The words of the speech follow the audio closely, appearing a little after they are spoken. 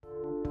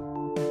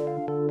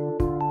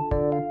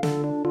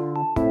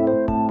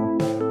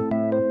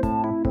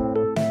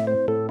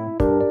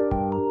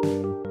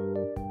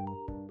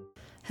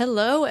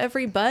Hello,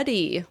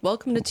 everybody.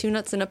 Welcome to Two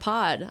Nuts in a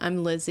Pod.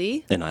 I'm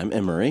Lizzie. And I'm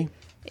Emery.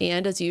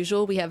 And as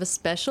usual, we have a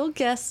special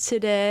guest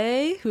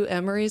today who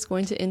Emery is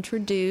going to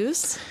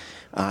introduce.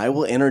 I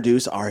will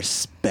introduce our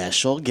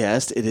special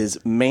guest. It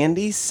is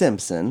Mandy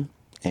Simpson.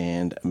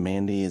 And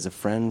Mandy is a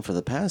friend for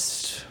the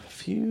past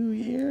few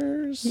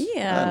years.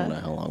 Yeah. I don't know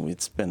how long.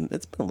 It's been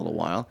a little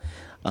while.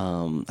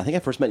 I think I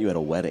first met you at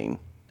a wedding.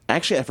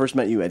 Actually, I first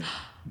met you at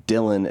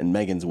Dylan and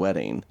Megan's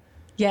wedding.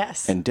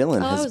 Yes. And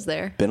Dylan I has was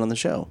there. been on the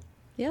show.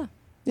 Yeah.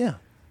 Yeah.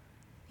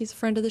 He's a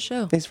friend of the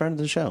show. He's a friend of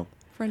the show.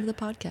 Friend of the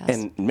podcast.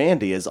 And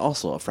Mandy is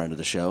also a friend of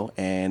the show.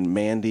 And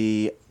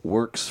Mandy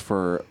works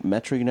for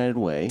Metro United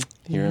Way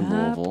here in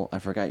Louisville. I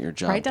forgot your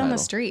job right down title.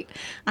 the street.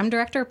 I'm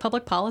director of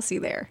public policy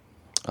there.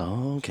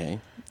 Oh, okay.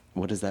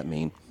 What does that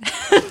mean?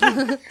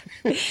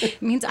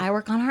 It means I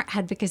work on our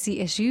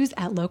advocacy issues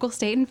at local,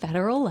 state, and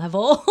federal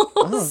levels.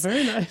 Oh,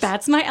 very nice.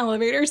 That's my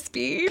elevator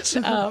speech.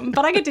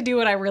 But I get to do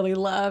what I really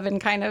love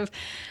and kind of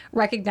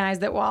recognize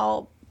that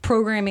while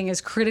programming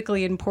is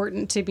critically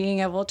important to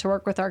being able to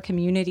work with our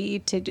community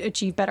to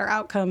achieve better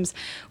outcomes,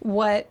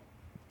 what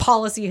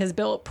policy has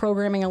built,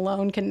 programming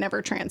alone can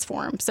never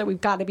transform. So we've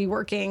got to be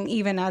working,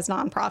 even as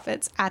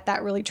nonprofits, at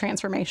that really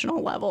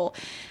transformational level.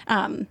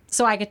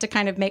 So I get to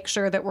kind of make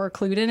sure that we're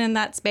clued in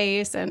that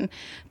space and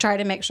try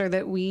to make sure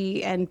that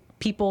we and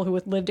people who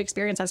with lived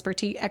experience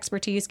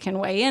expertise can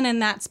weigh in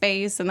that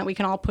space, and that we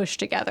can all push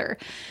together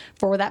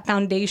for that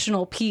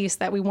foundational piece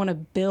that we want to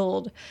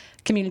build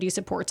community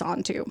supports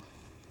onto.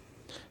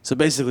 So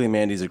basically,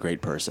 Mandy's a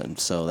great person.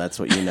 So that's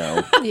what you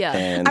know. Yeah.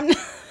 And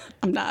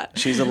I'm not.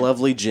 she's a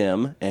lovely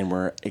gem, and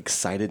we're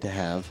excited to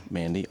have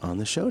Mandy on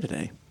the show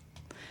today.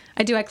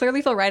 I do. I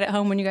clearly feel right at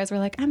home when you guys were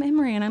like, I'm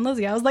Emery and I'm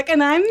Lizzie. I was like,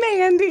 and I'm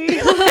Mandy.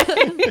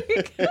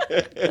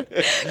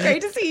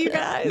 Great to see you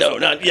guys. No,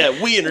 not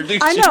yet. We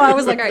introduced I you. know. I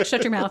was like, all right,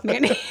 shut your mouth,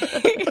 Mandy.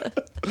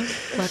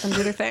 Let them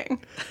do their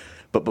thing.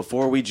 But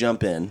before we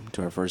jump in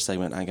to our first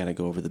segment, I got to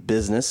go over the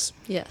business.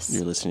 Yes.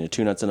 You're listening to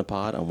Two Nuts in a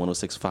Pod on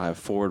 106.5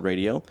 Forward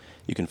Radio.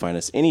 You can find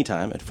us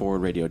anytime at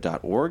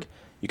forwardradio.org.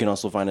 You can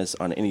also find us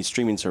on any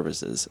streaming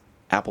services,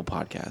 Apple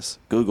Podcasts,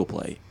 Google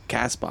Play,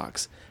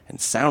 CastBox, and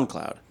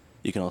SoundCloud.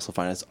 You can also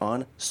find us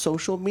on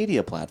social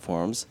media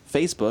platforms.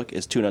 Facebook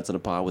is Two Nuts in a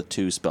Pod with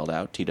two spelled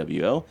out,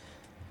 TWO.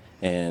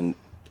 And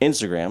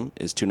Instagram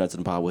is Two Nuts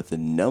in a Pod with the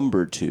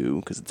number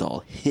 2, because it's all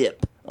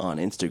hip on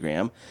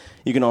Instagram.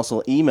 You can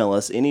also email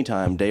us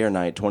anytime, day or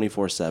night,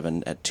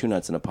 24/7 at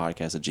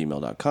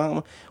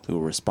twonutsinapodcast@gmail.com. We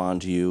will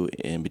respond to you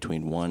in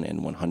between 1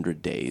 and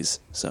 100 days.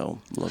 So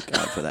look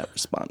out for that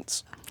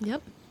response.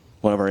 Yep.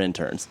 One of our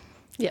interns.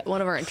 Yeah,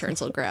 one of our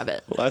interns will grab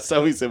it. Last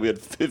time we said we had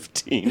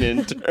 15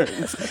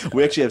 interns.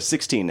 We actually have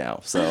 16 now,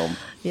 so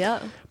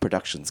Yeah.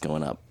 production's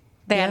going up.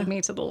 They Yeah. added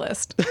me to the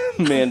list.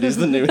 Mandy's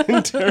the new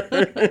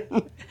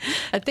intern.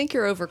 I think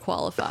you're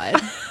overqualified.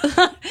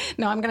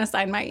 No, I'm going to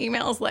sign my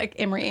emails like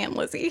Emery and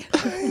Lizzie.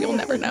 You'll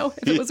never know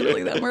if it was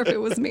really them or if it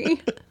was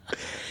me.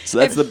 So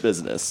that's the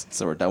business.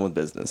 So we're done with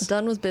business.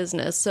 Done with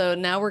business. So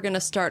now we're going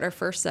to start our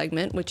first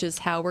segment, which is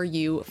How Are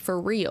You For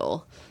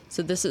Real?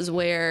 So this is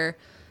where,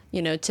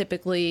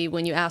 typically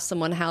when you ask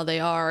someone how they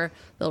are,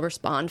 they'll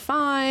respond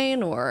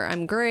fine or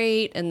I'm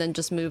great and then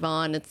just move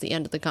on. It's the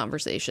end of the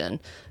conversation.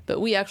 But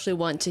we actually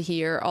want to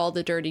hear all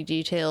the dirty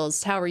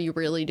details. How are you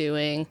really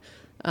doing?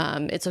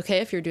 It's okay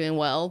if you're doing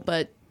well,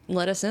 but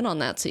let us in on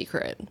that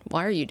secret.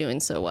 Why are you doing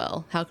so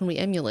well? How can we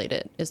emulate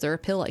it? Is there a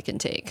pill I can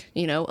take?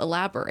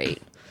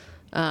 Elaborate.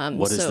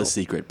 What is the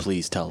secret?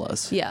 Please tell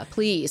us. Yeah,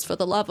 please, for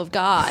the love of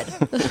God.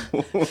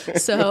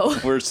 So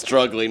We're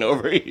struggling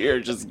over here.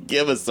 Just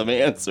give us some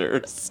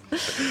answers.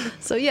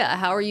 So yeah,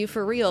 how are you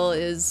for real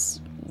is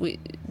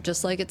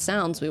just like it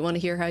sounds. We want to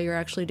hear how you're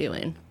actually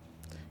doing.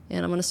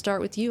 And I'm going to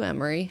start with you,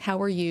 Emery.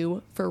 How are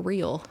you for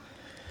real?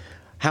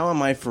 How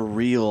am I for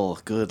real?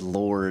 Good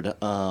Lord.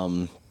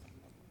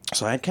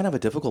 So I had kind of a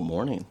difficult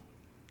morning.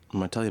 I'm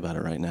going to tell you about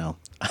it right now.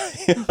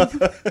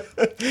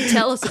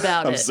 Tell us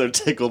about I'm it. so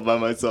tickled by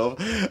myself.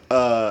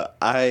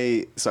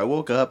 I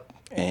woke up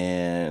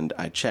and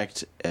I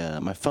checked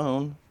my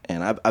phone,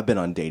 and I've been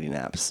on dating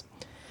apps,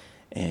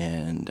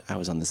 and I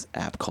was on this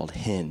app called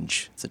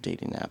Hinge. It's a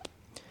dating app,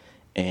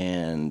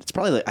 and it's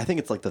probably I think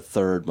it's like the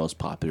third most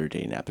popular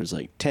dating app. There's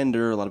like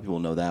Tinder. A lot of people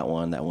know that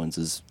one. That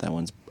one's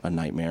a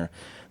nightmare.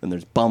 Then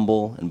there's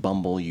Bumble, and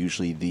Bumble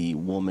usually the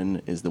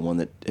woman is the one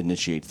that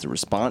initiates the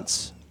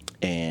response.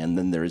 And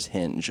then there's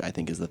Hinge, I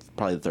think is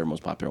probably the third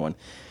most popular one.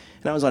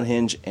 And I was on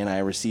Hinge, and I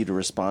received a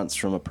response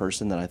from a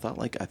person that I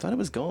thought it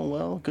was going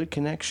well, good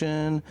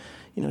connection.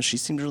 She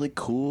seemed really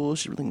cool.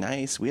 She's really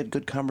nice. We had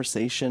good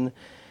conversation.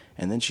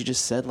 And then she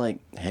just said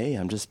hey,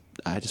 I just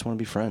want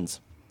to be friends.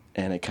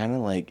 And it kind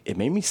of it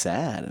made me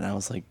sad. And I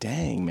was like,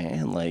 dang,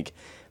 man,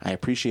 I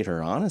appreciate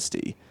her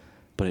honesty,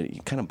 but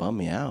it kind of bummed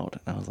me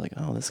out. And I was like,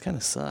 oh, this kind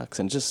of sucks.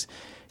 And just,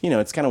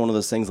 it's kind of one of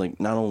those things,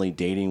 not only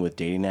dating with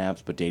dating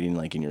apps, but dating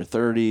in your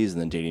 30s and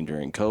then dating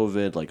during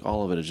COVID,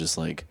 all of it is just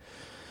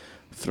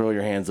throw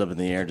your hands up in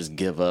the air, just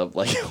give up,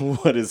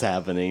 what is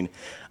happening.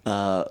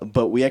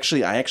 But I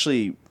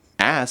actually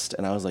asked,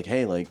 and I was like,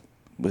 hey,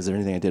 was there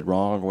anything I did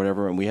wrong or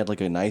whatever? And we had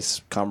like a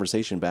nice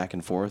conversation back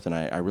and forth, and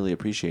I really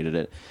appreciated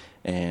it.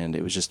 And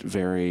it was just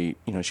very,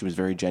 she was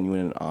very genuine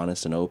and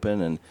honest and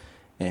open,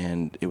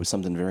 and it was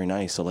something very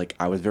nice. So like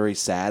I was very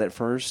sad at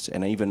first,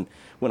 and even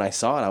when I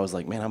saw it, I was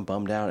like, man, I'm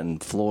bummed out.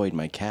 And Floyd,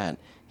 my cat,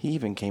 he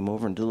even came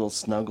over and did a little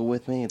snuggle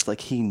with me. It's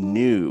like he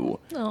knew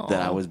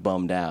that I was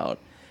bummed out.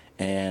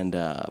 And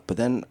but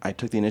then I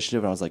took the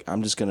initiative, and I was like,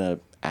 I'm just gonna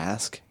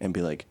ask and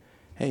be like,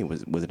 hey,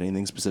 was it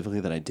anything specifically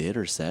that I did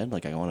or said?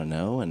 Like, I want to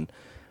know, and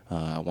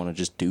I want to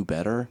just do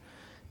better.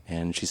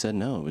 And she said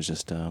no. It was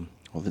just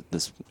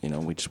this,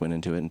 we just went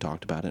into it and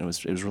talked about it. And it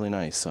was really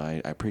nice. So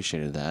I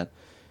appreciated that.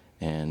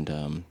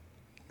 And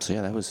so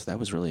yeah, that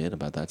was really it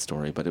about that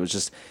story. But it was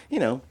just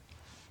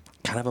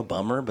kind of a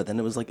bummer. But then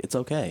it was like, it's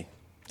okay.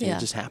 Yeah. It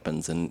just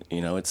happens, and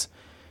it's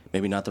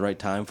maybe not the right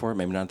time for it,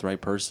 maybe not the right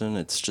person.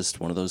 It's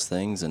just one of those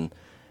things,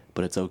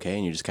 but it's okay,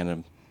 and you just kind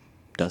of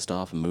dust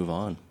off and move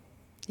on.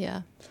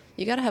 Yeah.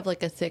 You got to have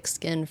like a thick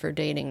skin for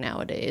dating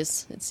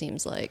nowadays, it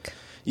seems like.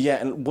 Yeah,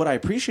 and what I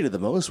appreciated the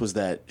most was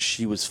that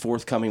she was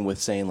forthcoming with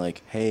saying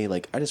like, hey,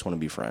 like, I just want to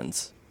be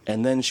friends.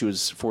 And then she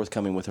was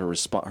forthcoming with her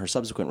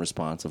subsequent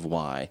response of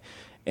why.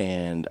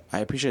 And I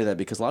appreciated that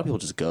because a lot of people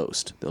just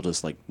ghost. They'll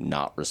just like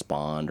not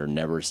respond or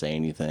never say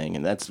anything,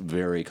 and that's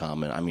very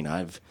common. I mean,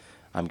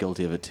 I'm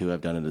guilty of it too.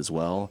 I've done it as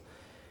well.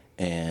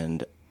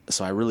 And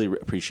so I really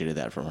appreciated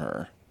that from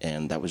her.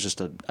 And that was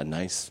just a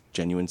nice,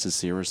 genuine,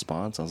 sincere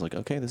response. I was like,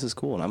 okay, this is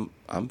cool. And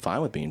I'm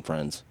fine with being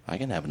friends. I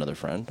can have another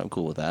friend. I'm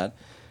cool with that.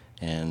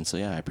 And so,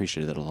 yeah, I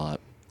appreciated that a lot.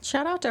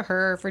 Shout out to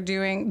her for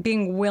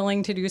being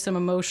willing to do some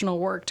emotional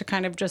work to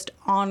kind of just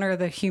honor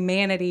the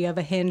humanity of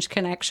a Hinge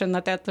connection,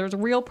 that there's a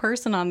real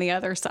person on the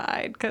other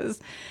side, because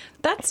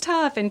that's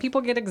tough and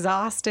people get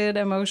exhausted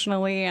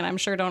emotionally, and I'm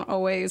sure don't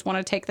always want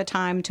to take the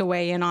time to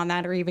weigh in on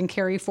that or even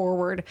carry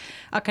forward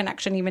a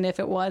connection, even if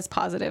it was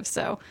positive.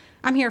 So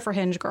I'm here for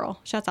Hinge Girl.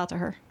 Shouts out to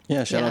her.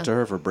 Yeah, shout out to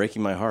her for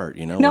breaking my heart,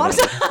 No,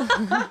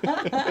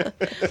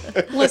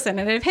 listen,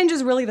 and if Hinge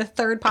is really the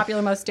third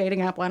popular most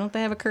dating app, why don't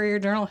they have a Courier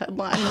Journal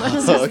headline?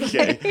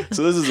 Okay,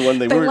 so this is one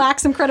thing. They lack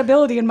some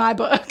credibility in my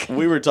book.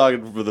 We were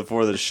talking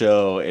before the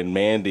show, and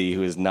Mandy,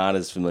 who is not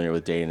as familiar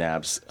with dating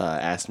apps,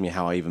 asked me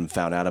how I even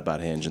found out about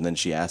Hinge, and then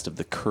she asked if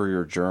the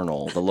Courier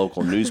Journal, the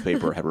local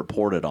newspaper, had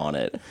reported on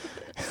it.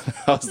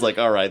 I was like,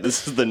 all right,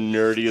 this is the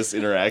nerdiest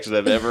interaction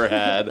I've ever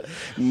had.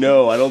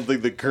 No, I don't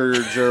think the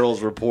Courier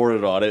Journal's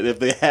reported on it. If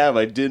they have,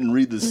 I didn't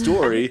read the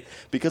story,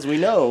 because we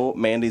know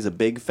Mandy's a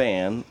big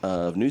fan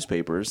of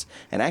newspapers.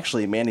 And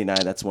actually, Mandy and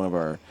I, that's one of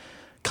our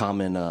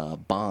common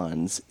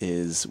bonds,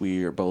 is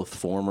we are both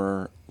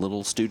former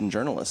little student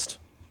journalists.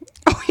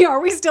 Oh, yeah,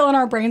 are we still in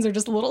our brains or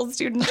just little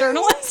student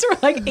journalists? We're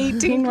like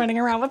 18 running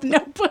around with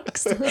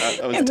notebooks.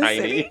 I was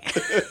tiny.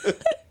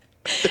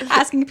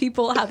 Asking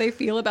people how they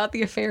feel about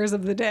the affairs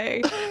of the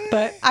day.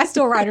 But I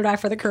still ride or die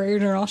for the Courier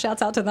Journal.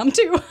 Shouts out to them,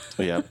 too.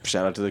 Yeah,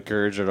 shout out to the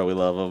Courier Journal. We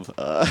love them.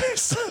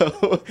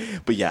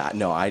 But yeah,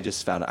 no, I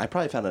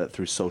probably found it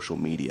through social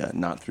media,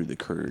 not through the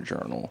Courier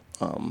Journal.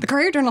 The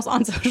Courier Journal's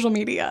on social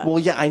media. Well,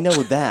 yeah, I know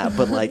that,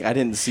 but like I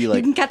didn't see like...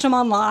 You can catch them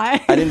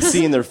online. I didn't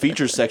see in their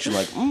features section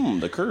like,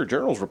 the Courier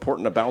Journal's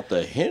reporting about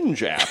the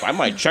Hinge app. I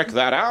might check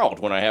that out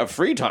when I have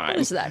free time. What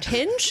is that,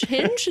 Hinge?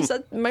 Hinge?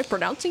 Am I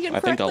pronouncing it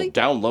correctly? I think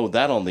I'll download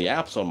that on the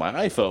apps on my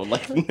iPhone.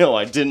 Like, no,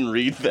 I didn't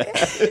read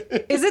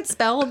that. Is it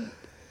spelled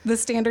the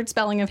standard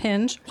spelling of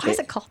Hinge? Why is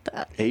it called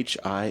that? Hinge.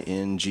 I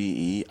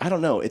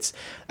don't know.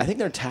 I think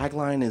their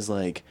tagline is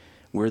like,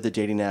 we're the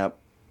dating app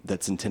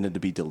that's intended to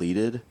be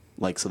deleted.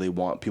 Like, so they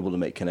want people to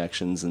make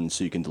connections, and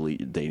so you can delete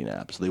your dating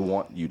app. So they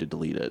want you to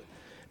delete it.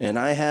 And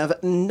I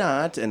have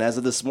not. And as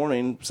of this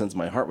morning, since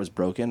my heart was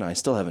broken, I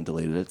still haven't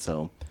deleted it.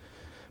 So,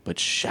 but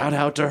shout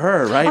out to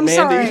her, right, I'm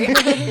Mandy?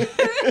 Sorry.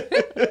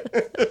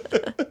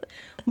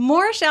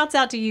 More shouts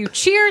out to you.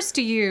 Cheers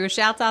to you.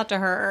 Shouts out to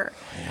her.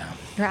 Yeah.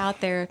 You're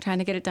out there trying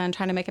to get it done,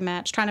 trying to make a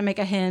match, trying to make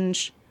a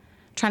Hinge.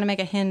 Trying to make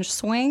a Hinge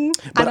swing.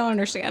 But I don't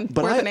understand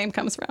where the name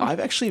comes from. I've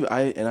actually,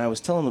 I was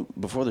telling them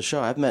before the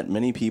show, I've met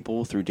many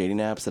people through dating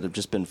apps that have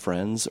just been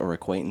friends or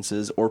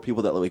acquaintances, or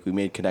people that like we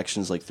made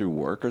connections like through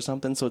work or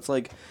something. So it's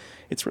like,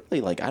 it's really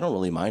like, I don't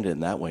really mind it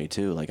in that way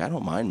too. Like, I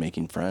don't mind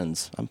making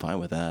friends. I'm fine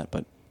with that.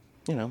 But,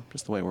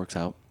 just the way it works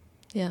out.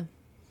 Yeah.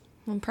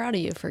 I'm proud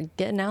of you for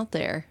getting out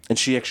there. And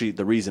she actually,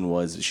 the reason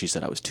was she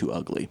said I was too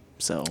ugly.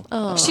 So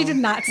she did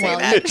not say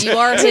that. You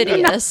are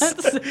hideous.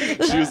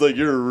 She was like,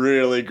 "You're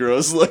really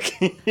gross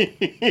looking."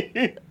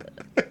 I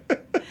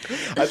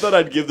thought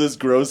I'd give this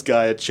gross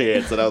guy a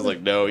chance, and I was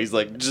like, "No, he's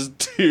like just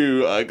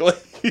too ugly."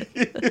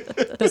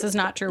 This is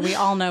not true. We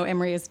all know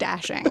Emery is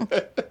dashing.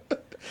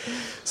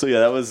 So yeah,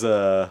 that was.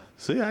 So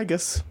yeah, I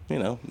guess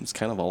it's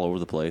kind of all over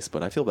the place,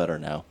 but I feel better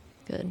now.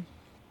 Good.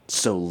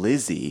 So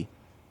Lizzie,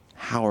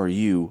 how are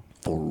you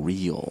for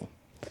real?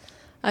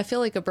 I feel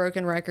like a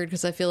broken record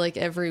because I feel like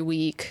every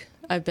week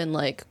I've been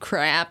like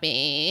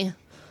crappy,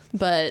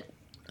 but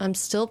I'm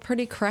still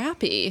pretty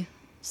crappy.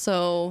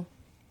 So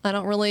I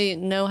don't really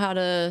know how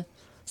to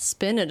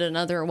spin it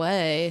another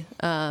way.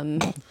 I'm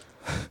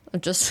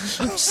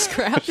just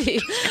crappy.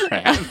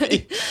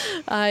 Crappy.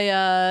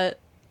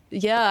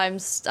 yeah, I'm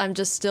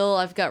just still,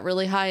 I've got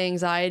really high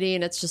anxiety,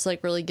 and it's just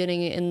like really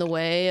getting in the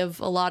way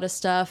of a lot of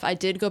stuff. I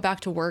did go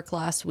back to work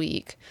last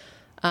week,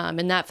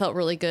 and that felt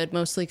really good,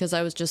 mostly because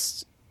I was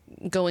just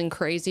going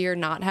crazier,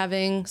 not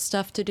having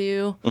stuff to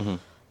do.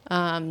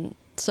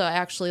 So I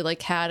actually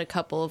like had a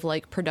couple of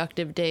like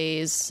productive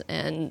days,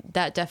 and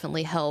that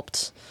definitely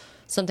helped.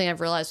 Something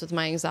I've realized with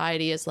my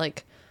anxiety is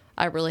like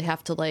I really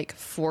have to like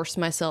force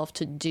myself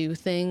to do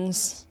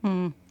things.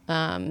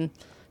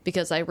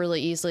 Because I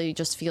really easily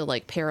just feel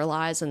like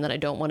paralyzed and that I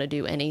don't want to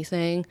do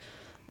anything.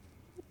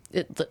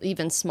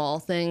 Even small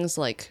things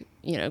like,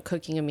 you know,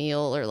 cooking a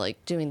meal or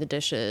like doing the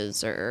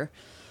dishes or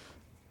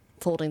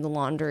folding the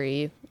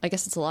laundry. I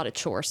guess it's a lot of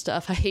chore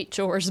stuff. I hate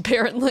chores,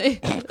 apparently.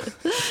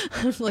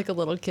 I'm like a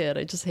little kid.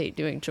 I just hate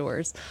doing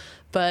chores.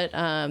 But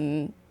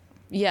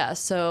yeah,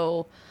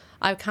 so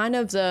I've kind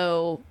of,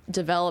 though,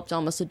 developed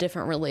almost a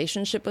different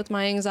relationship with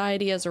my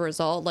anxiety as a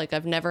result. Like,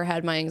 I've never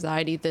had my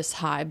anxiety this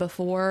high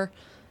before.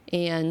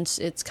 And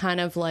it's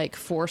kind of like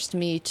forced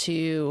me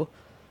to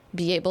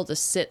be able to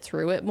sit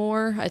through it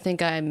more. I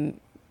think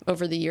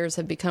over the years,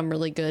 have become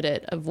really good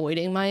at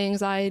avoiding my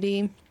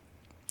anxiety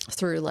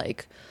through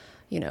like,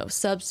 you know,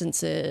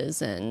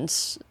 substances and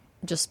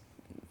just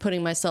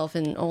putting myself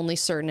in only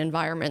certain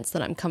environments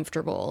that I'm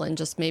comfortable, and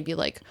just maybe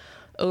like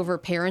over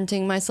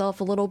parenting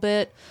myself a little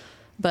bit.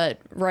 But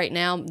right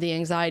now the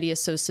anxiety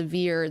is so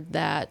severe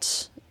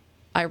that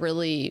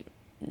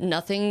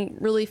nothing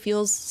really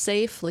feels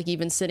safe. Like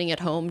even sitting at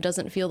home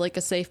doesn't feel like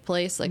a safe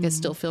place. Like I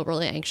still feel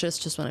really anxious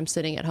just when I'm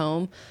sitting at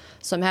home.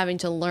 So I'm having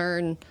to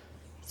learn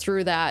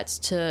through that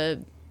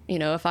to, you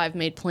know, if I've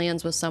made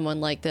plans with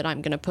someone like that,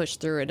 I'm going to push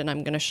through it and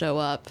I'm going to show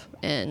up.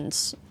 And,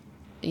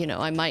 you know,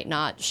 I might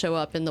not show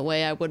up in the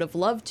way I would have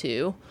loved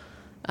to,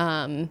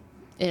 in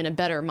a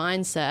better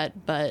mindset,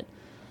 but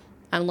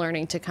I'm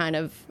learning to kind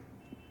of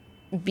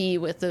be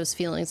with those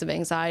feelings of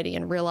anxiety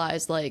and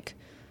realize, like,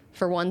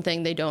 for one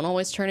thing, they don't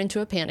always turn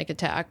into a panic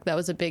attack. That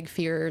was a big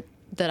fear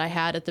that I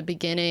had at the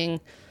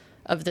beginning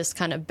of this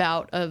kind of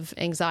bout of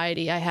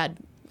anxiety. I had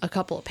a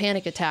couple of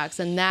panic attacks,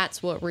 and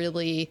that's what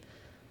really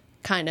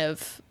kind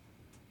of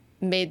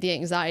made the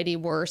anxiety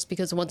worse,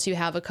 because once you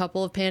have a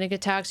couple of panic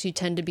attacks, you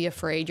tend to be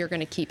afraid you're going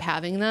to keep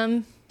having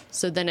them.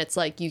 So then it's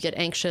like you get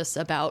anxious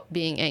about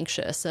being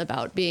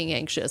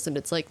anxious, and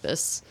it's like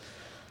this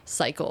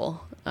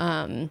cycle.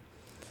 But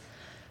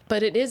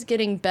it is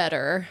getting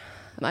better.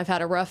 I've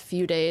had a rough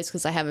few days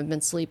because I haven't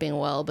been sleeping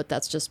well, but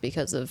that's just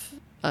because of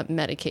a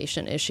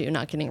medication issue,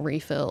 not getting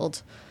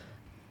refilled.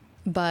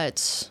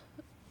 But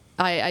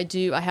I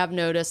have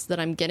noticed that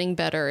I'm getting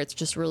better. It's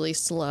just really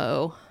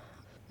slow.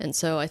 And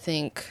so I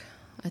think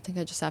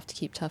I just have to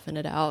keep toughing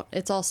it out.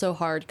 It's also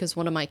hard because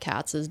one of my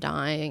cats is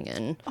dying,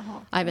 and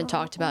I haven't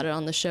talked about it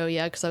on the show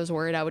yet because I was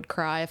worried I would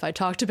cry if I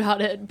talked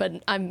about it.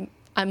 But I'm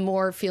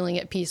more feeling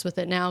at peace with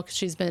it now because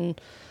she's been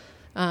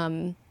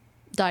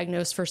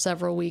diagnosed for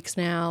several weeks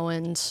now,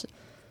 and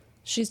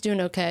she's doing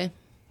okay.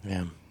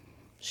 Yeah.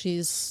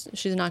 She's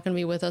not going to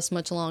be with us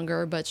much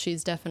longer, but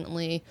she's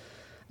definitely,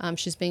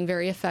 she's being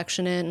very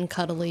affectionate and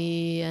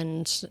cuddly,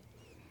 and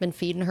been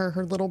feeding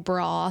her little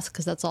broth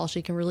because that's all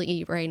she can really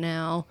eat right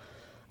now.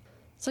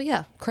 So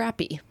yeah,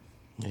 crappy.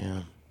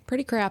 Yeah.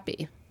 Pretty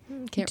crappy.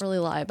 Can't really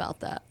lie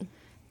about that.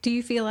 Do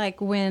you feel like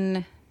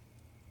when,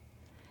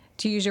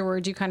 to use your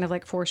words, you kind of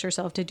like force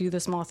yourself to do the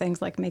small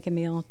things like make a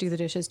meal, do the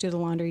dishes, do the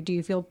laundry, do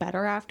you feel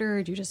better after,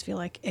 or do you just feel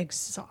like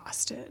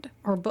exhausted,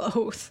 or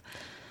both?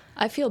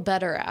 I feel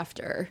better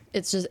after.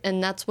 It's just,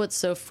 and that's what's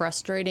so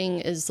frustrating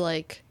is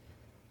like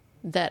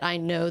that I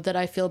know that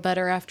I feel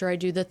better after I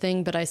do the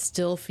thing, but I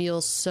still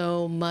feel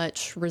so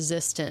much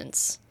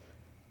resistance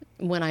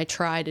when I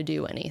try to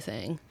do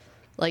anything.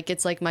 Like,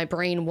 it's like my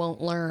brain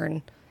won't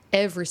learn.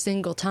 Every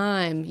single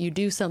time you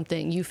do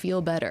something, you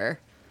feel better.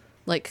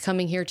 Like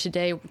coming here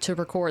today to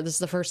record, this is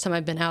the first time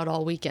I've been out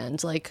all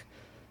weekend. Like,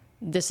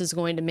 this is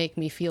going to make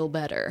me feel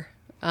better.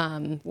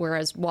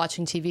 Whereas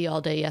watching TV all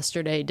day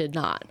yesterday did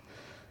not.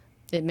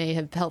 It may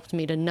have helped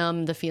me to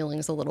numb the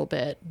feelings a little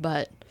bit,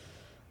 but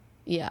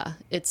yeah,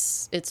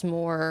 it's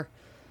more,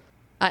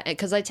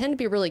 because I tend to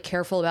be really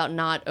careful about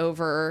not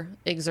over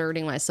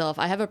exerting myself.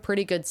 I have a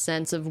pretty good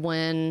sense of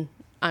when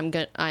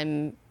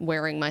I'm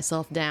wearing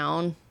myself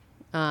down.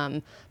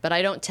 But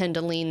I don't tend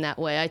to lean that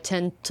way. I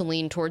tend to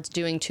lean towards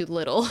doing too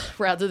little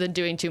rather than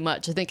doing too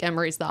much. I think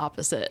Emery's the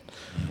opposite.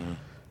 Mm-hmm.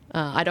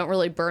 I don't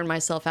really burn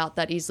myself out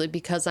that easily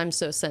because I'm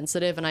so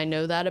sensitive, and I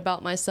know that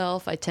about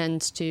myself. I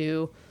tend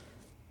to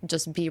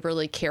just be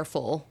really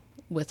careful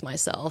with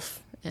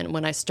myself. And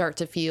when I start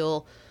to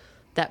feel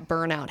that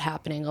burnout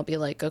happening, I'll be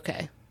like,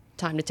 okay,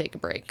 time to take a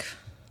break.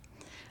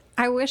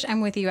 I wish,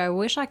 I'm with you, I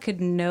wish I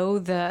could know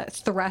the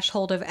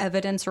threshold of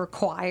evidence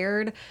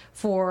required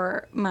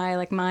for my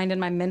like mind and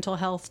my mental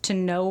health to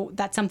know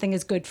that something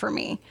is good for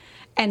me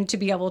and to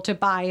be able to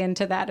buy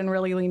into that and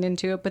really lean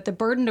into it. But the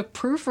burden of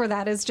proof for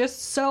that is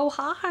just so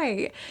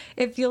high.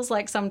 It feels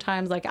like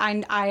sometimes like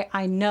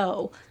I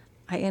know,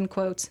 I end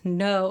quotes,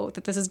 know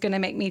that this is going to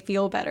make me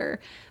feel better.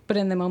 But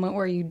in the moment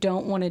where you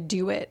don't want to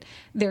do it,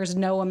 there's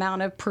no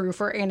amount of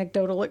proof or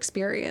anecdotal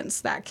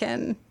experience that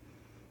can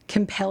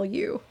compel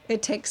you.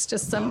 It takes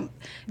just some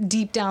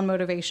deep down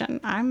motivation.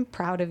 I'm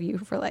proud of you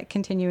for like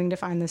continuing to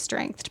find the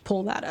strength to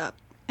pull that up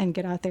and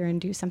get out there and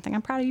do something.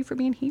 I'm proud of you for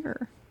being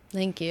here.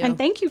 Thank you. And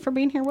thank you for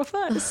being here with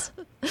us.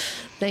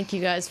 Thank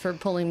you guys for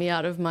pulling me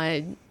out of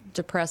my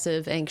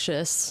depressive,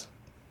 anxious,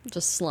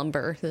 just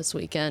slumber this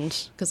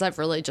weekend, because I've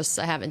really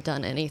I haven't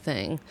done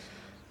anything.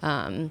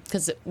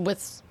 Because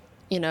with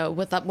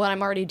what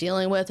I'm already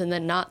dealing with and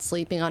then not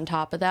sleeping on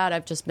top of that,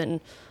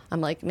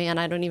 I'm like, man,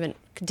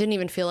 didn't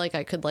even feel like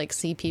I could like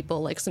see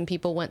people. Like some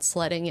people went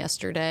sledding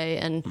yesterday,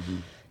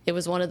 and it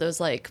was one of those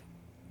like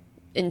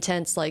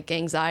intense like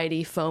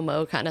anxiety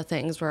FOMO kind of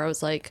things where I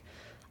was like,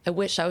 I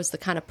wish I was the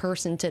kind of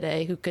person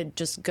today who could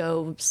just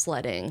go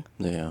sledding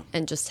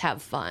and just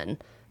have fun,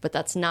 but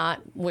that's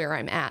not where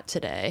I'm at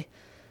today.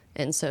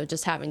 And so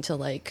just having to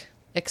like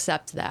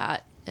accept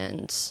that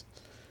and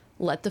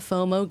let the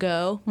FOMO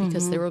go,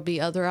 because there will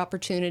be other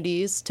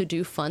opportunities to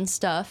do fun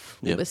stuff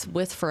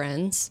with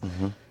friends.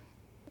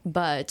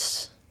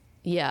 But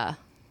yeah,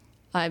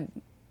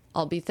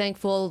 I'll be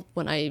thankful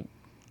when I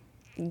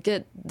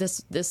get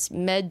this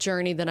med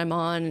journey that I'm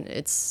on.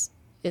 It's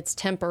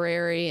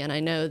temporary, and I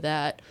know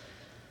that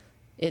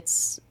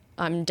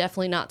I'm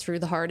definitely not through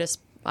the hardest.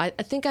 I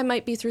think I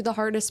might be through the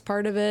hardest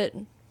part of it.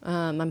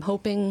 I'm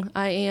hoping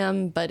I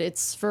am, but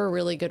it's for a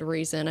really good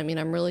reason. I mean,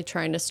 I'm really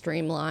trying to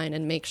streamline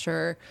and make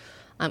sure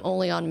I'm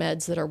only on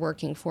meds that are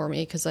working for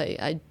me, because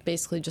I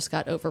basically just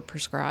got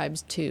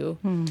overprescribed to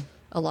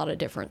a lot of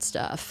different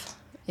stuff.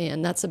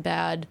 And that's a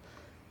bad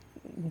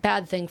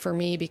thing for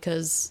me,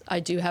 because I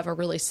do have a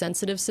really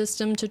sensitive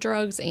system to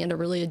drugs and a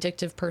really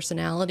addictive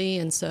personality.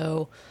 And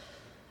so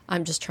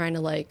I'm just trying to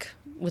like,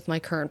 with my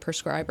current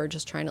prescriber,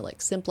 just trying to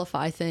like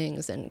simplify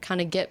things and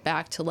kind of get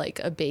back to like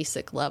a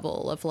basic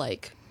level of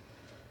like,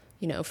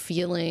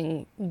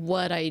 feeling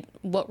what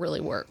really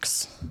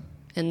works.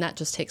 And that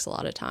just takes a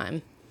lot of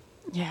time.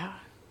 Yeah.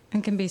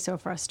 It can be so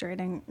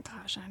frustrating.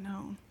 Gosh, I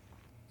know.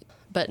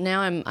 But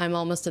now I'm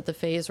almost at the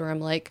phase where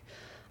I'm like,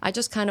 I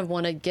just kind of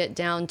want to get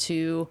down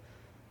to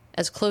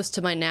as close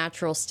to my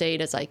natural state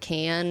as I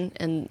can,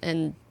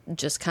 and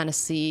just kind of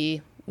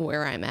see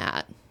where I'm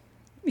at.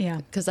 Yeah.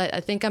 Because I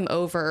think I'm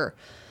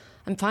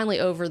finally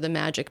over the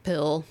magic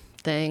pill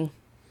thing.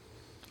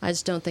 I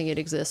just don't think it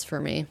exists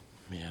for me.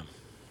 Yeah.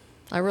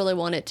 I really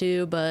want it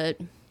to, but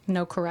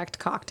no correct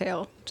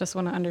cocktail. Just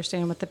want to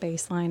understand what the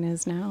baseline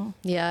is now.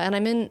 Yeah, and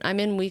I'm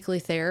in weekly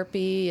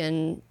therapy,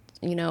 and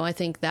I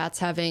think that's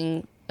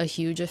having a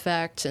huge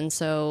effect. And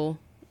so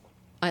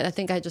I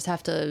think I just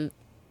have to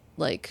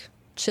like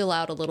chill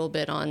out a little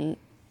bit on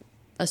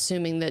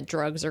assuming that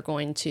drugs are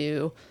going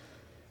to,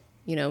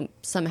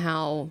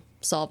 somehow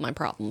solve my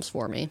problems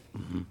for me.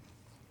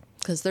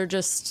 Because they're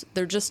just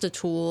a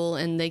tool,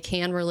 and they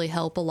can really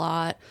help a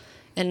lot.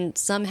 And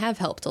some have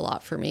helped a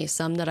lot for me.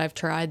 Some that I've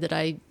tried that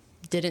I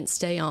didn't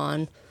stay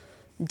on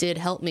did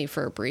help me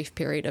for a brief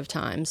period of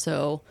time.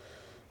 So,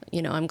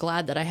 I'm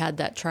glad that I had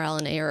that trial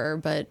and error,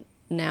 but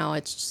now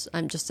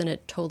I'm just in a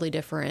totally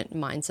different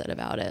mindset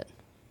about it.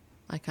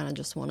 I kind of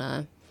just want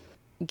to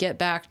get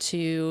back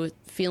to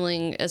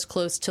feeling as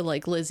close to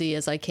like Lizzie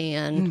as I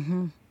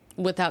can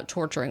without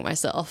torturing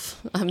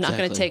myself. I'm not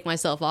going to take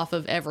myself off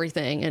of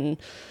everything, and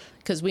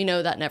because we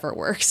know that never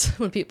works.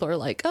 When people are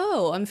like,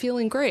 oh, I'm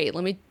feeling great,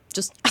 let me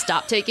just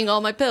stop taking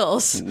all my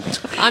pills.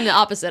 I'm the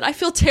opposite. I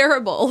feel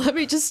terrible. Let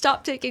me just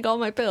stop taking all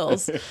my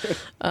pills.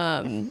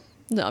 No,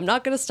 I'm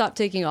not going to stop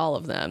taking all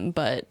of them.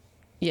 But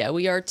yeah,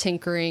 we are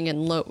tinkering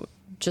and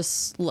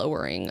just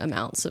lowering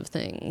amounts of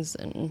things.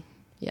 And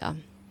yeah,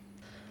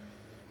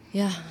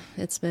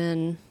 it's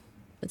been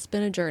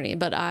a journey.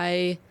 But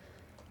I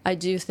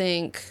do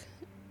think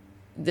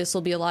this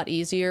will be a lot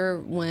easier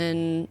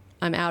when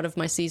I'm out of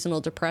my seasonal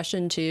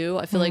depression too.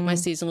 I feel like my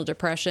seasonal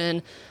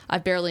depression,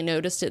 I've barely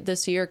noticed it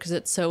this year because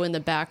it's so in the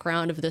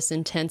background of this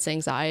intense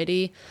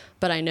anxiety.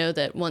 But I know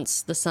that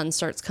once the sun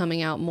starts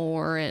coming out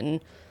more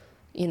and,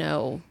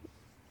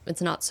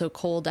 it's not so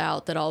cold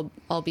out, that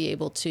I'll be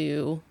able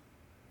to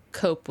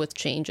cope with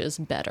changes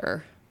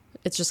better.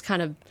 It's just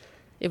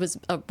it was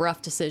a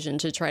rough decision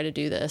to try to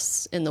do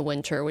this in the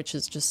winter, which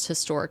is just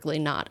historically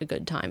not a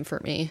good time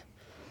for me,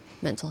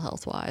 mental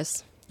health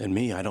wise. And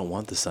me, I don't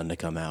want the sun to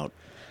come out.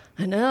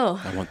 I know.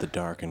 I want the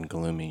dark and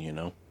gloomy,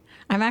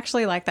 I'm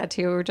actually like that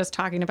too. We were just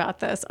talking about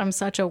this.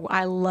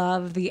 I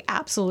love the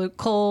absolute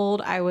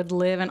cold. I would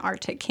live in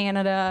Arctic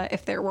Canada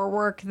if there were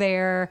work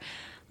there.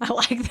 I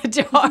like the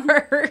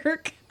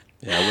dark.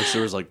 Yeah, I wish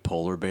there was like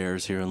polar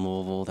bears here in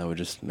Louisville. That would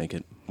just make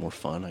it more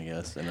fun, I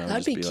guess. And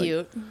that'd be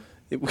cute.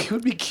 It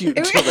would be cute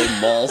until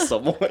they maul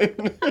someone.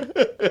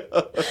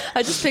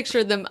 I just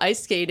pictured them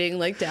ice skating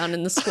like down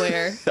in the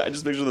square. I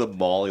just picture them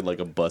mauling like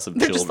a bus of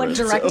They're children.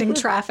 just like directing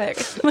traffic.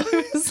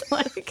 It's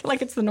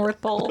like it's the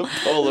North Pole. The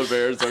polar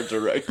bears are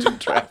directing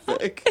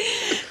traffic.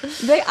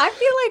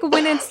 I feel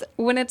like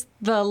when it's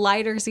the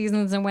lighter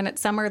seasons and when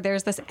it's summer,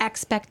 there's this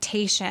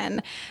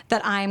expectation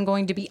that I'm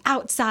going to be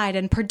outside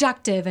and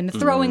productive and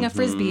throwing a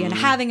frisbee and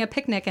having a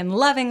picnic and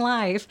loving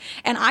life,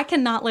 and I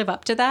cannot live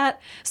up to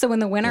that. So in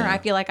the winter, I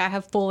feel like I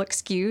have full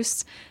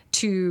excuse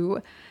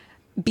to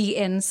be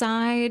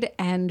inside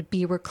and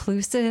be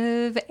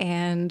reclusive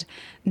and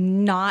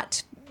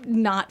not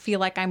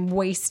feel like I'm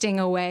wasting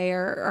away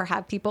or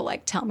have people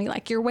like tell me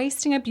like you're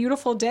wasting a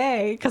beautiful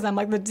day because I'm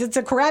like it's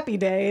a crappy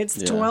day.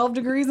 It's 12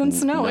 degrees and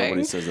snowing.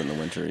 Nobody says in the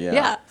winter. Yeah.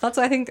 Yeah, that's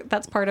I think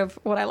that's part of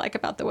what I like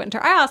about the winter.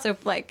 I also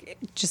like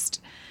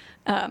just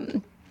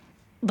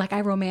like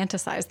I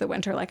romanticize the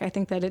winter. Like I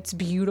think that it's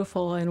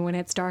beautiful, and when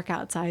it's dark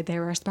outside,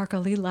 there are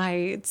sparkly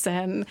lights,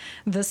 and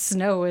the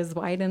snow is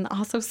white and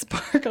also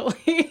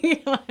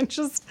sparkly.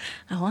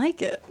 I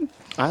like it.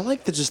 I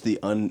like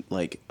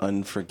the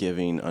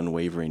unforgiving,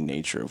 unwavering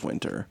nature of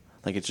winter.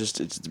 Like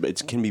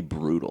it can be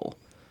brutal.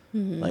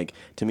 Like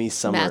to me,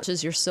 summer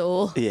Matches your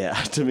soul. Yeah,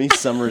 to me,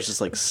 summer is just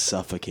like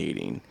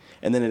suffocating.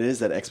 And then it is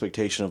that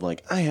expectation of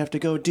like, I have to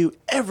go do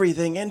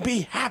everything and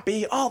be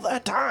happy all the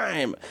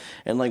time.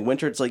 And like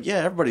winter, it's like, yeah,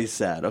 everybody's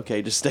sad.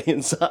 Okay, just stay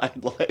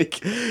inside. Like,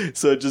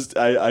 so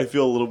I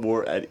feel a little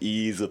more at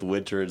ease with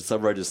winter. And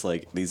summer, I just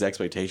like these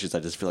expectations, I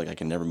just feel like I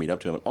can never meet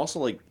up to them. And also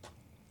like,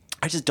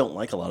 I just don't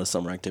like a lot of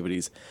summer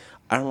activities.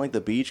 I don't like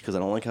the beach because I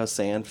don't like how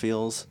sand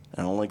feels.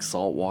 I don't like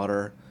salt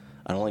water.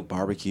 I don't like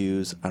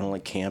barbecues. I don't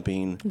like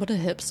camping. What a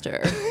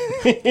hipster.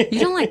 You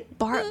don't like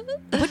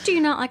what do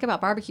you not like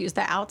about barbecues?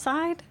 The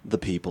outside? The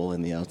people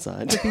in the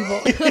outside.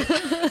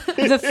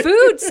 The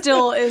food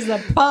still is a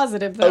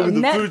positive though. The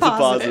Net food's positive.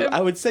 a positive.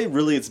 I would say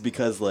really it's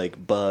because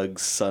like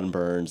bugs,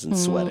 sunburns, and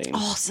sweating.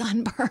 Oh,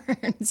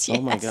 sunburns. Yes.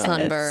 Oh my god.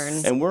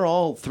 Sunburns. And we're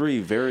all three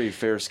very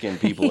fair-skinned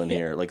people in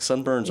here. Like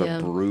sunburns Yeah.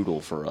 are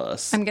brutal for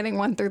us. I'm getting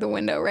one through the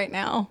window right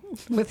now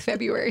with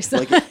February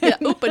sun. Yeah,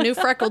 oop, a new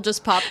freckle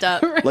just popped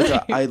up.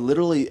 Like I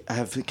literally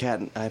I've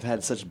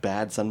had such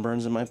bad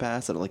sunburns in my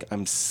past that like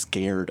I'm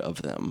scared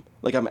of them.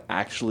 Like I'm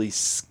actually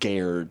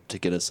scared to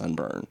get a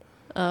sunburn.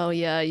 Oh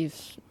yeah,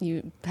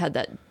 you had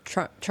that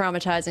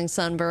traumatizing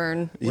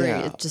sunburn where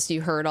Yeah.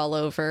 you hurt all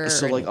over.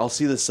 So and- like I'll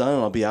see the sun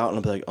and I'll be out and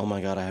I'll be like, oh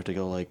my god, I have to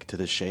go like to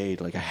the shade.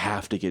 Like I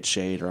have to get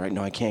shade. Or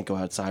no, I can't go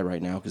outside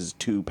right now because it's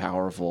too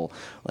powerful.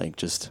 Like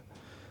just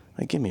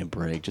like give me a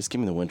break. Just give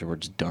me the winter where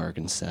it's dark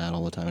and sad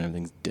all the time and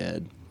everything's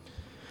dead.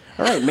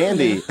 All right,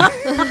 Mandy.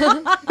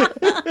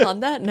 on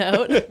that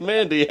note,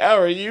 Mandy, how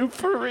are you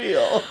for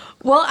real?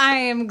 Well, I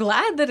am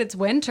glad that it's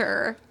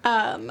winter.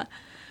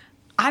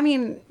 I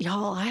mean,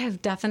 y'all, I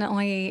have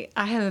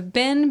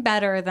been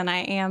better than I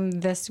am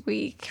this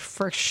week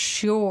for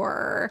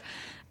sure.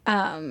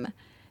 We'll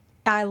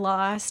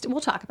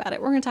talk about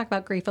it. We're going to talk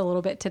about grief a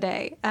little bit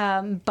today.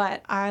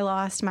 But I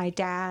lost my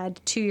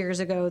dad 2 years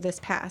ago this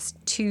past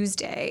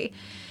Tuesday.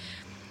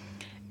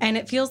 And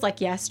it feels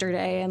like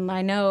yesterday. And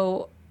I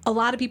know a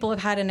lot of people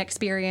have had an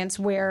experience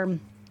where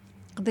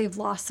they've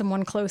lost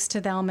someone close to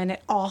them and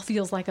it all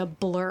feels like a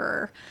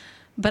blur.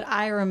 But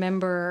I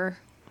remember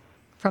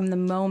from the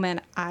moment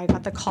I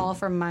got the call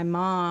from my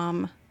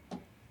mom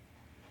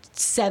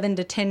 7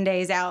 to 10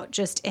 days out,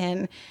 just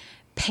in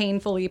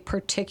painfully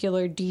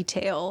particular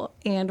detail,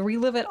 and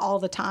relive it all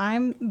the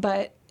time,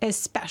 but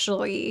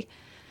especially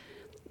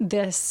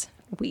this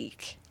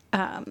week.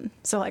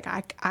 So like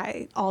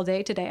I all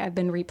day today, I've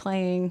been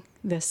replaying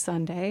this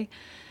Sunday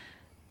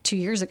 2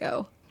 years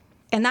ago,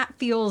 and that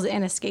feels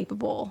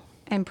inescapable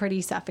and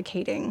pretty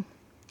suffocating.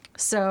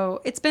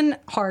 So it's been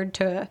hard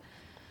to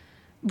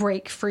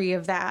break free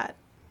of that.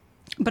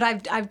 But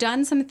I've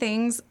done some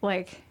things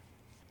like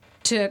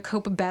to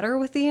cope better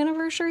with the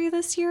anniversary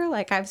this year.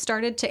 Like I've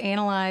started to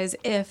analyze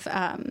if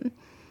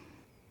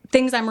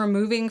things I'm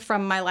removing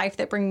from my life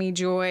that bring me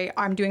joy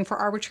I'm doing for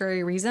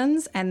arbitrary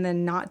reasons and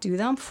then not do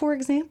them. For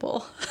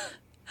example,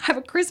 I have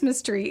a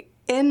Christmas tree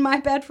in my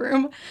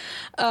bedroom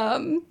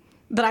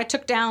that I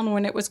took down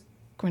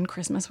when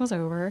Christmas was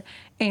over,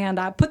 and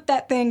I put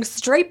that thing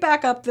straight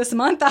back up this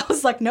month. I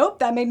was like, nope,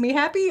 that made me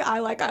happy. I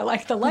like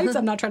the lights.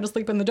 I'm not trying to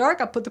sleep in the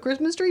dark. I put the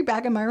Christmas tree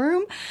back in my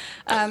room,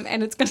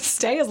 and it's going to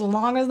stay as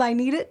long as I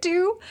need it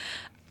to.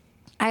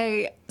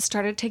 I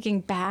started taking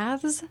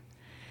baths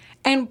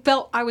and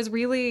felt I was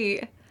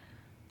really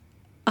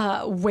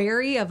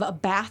wary of a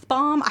bath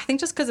bomb. I think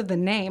just because of the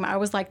name. I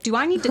was like, do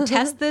I need to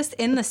test this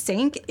in the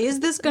sink? Is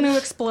this going to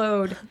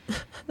explode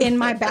in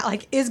my bath?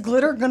 Like, is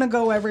glitter going to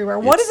go everywhere?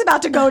 What is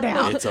about to go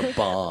down? It's a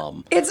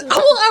bomb. I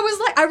was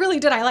like, I really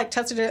did. I like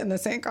tested it in the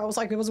sink. I was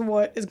like,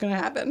 what is going to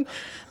happen?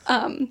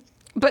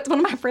 But one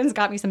of my friends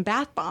got me some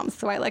bath bombs.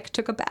 So I like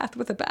took a bath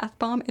with a bath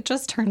bomb. It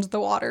just turns the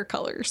water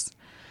colors,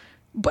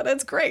 but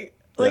it's great.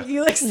 Like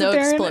you like sit no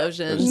there explosions.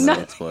 There's no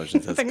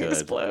explosions. That's nothing good.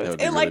 explodes. That would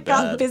be It really like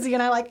got bad. busy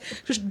and I like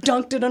just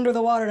dunked it under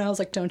the water and I was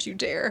like, don't you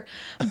dare.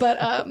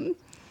 But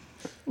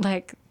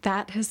like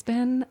that has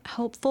been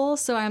helpful.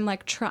 So I'm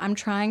like I'm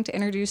trying to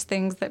introduce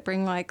things that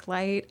bring like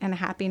light and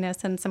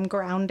happiness and some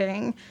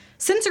grounding.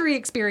 Sensory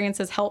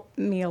experiences help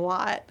me a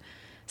lot.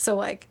 So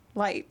like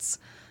lights,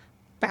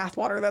 bath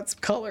water that's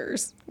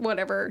colors,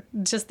 whatever.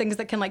 Just things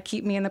that can like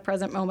keep me in the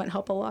present moment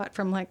help a lot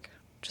from like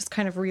just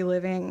kind of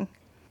reliving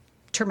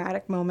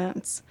traumatic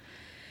moments.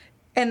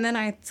 And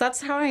then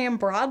that's how I am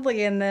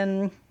broadly. And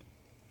then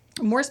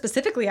more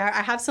specifically,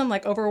 I have some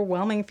like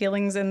overwhelming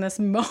feelings in this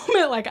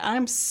moment. Like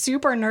I'm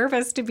super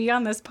nervous to be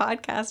on this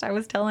podcast. I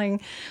was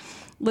telling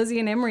Lizzie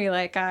and Emery,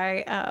 like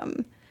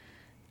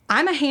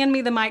I'm a hand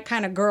me the mic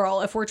kind of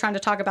girl if we're trying to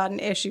talk about an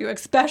issue,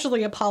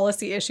 especially a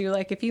policy issue.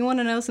 Like, if you want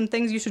to know some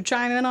things you should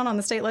chime in on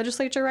the state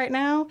legislature right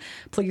now,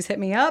 please hit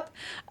me up.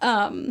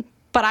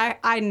 But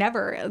I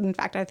never, in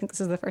fact, I think this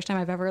is the first time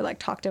I've ever like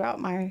talked about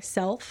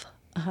myself,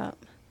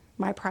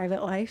 my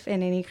private life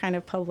in any kind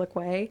of public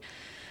way.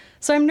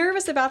 So I'm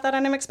nervous about that.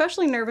 And I'm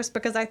especially nervous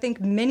because I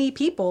think many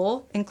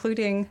people,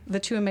 including the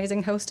two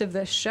amazing hosts of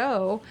this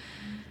show,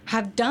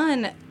 have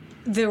done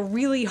the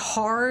really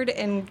hard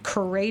and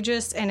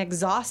courageous and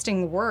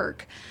exhausting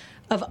work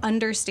of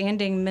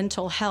understanding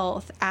mental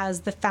health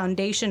as the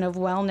foundation of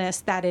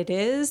wellness that it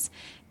is,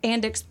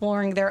 and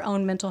exploring their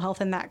own mental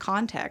health in that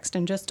context.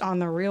 And just on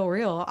the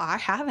real, I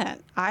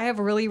haven't. I have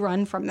really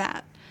run from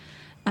that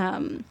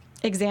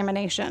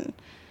examination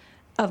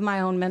of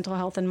my own mental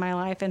health in my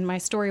life. And my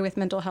story with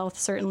mental health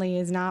certainly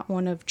is not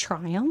one of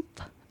triumph.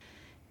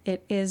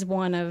 It is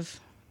one of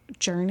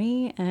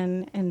journey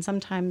and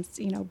sometimes,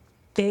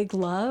 big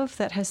love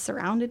that has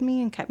surrounded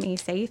me and kept me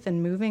safe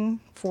and moving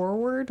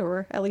forward,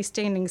 or at least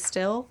standing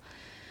still.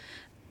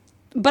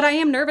 But I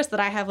am nervous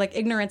that I have like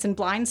ignorance and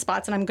blind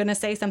spots, and I'm going to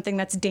say something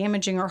that's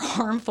damaging or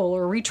harmful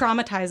or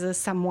re-traumatizes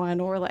someone,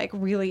 or like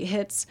really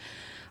hits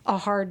a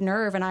hard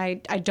nerve. And I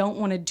don't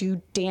want to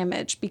do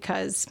damage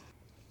because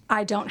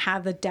I don't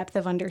have the depth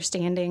of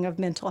understanding of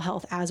mental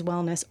health as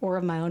wellness, or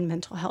of my own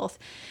mental health,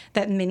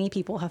 that many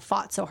people have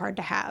fought so hard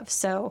to have.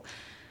 So,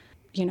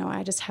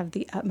 I just have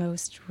the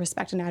utmost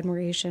respect and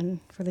admiration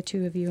for the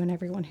two of you and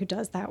everyone who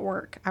does that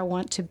work. I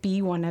want to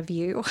be one of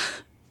you.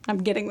 I'm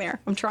getting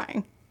there. I'm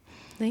trying.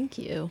 Thank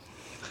you.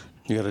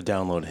 You got to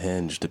download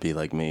Hinge to be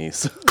like me.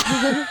 So.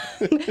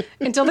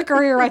 Until the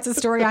Courier writes a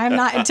story, I am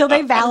not. Until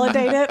they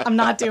validate it, I'm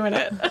not doing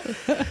it.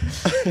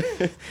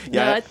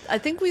 Yeah, no, I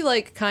think we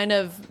like kind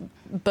of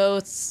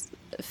both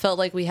felt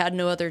like we had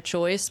no other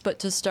choice but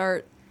to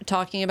start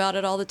talking about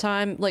it all the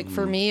time. Like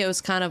for me, it was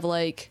kind of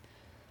like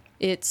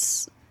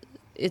it's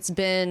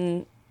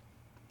been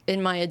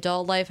in my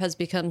adult life has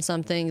become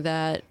something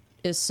that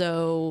is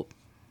so,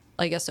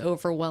 I guess,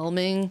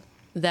 overwhelming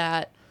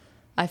that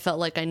I felt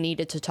like I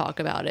needed to talk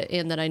about it,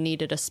 and that I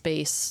needed a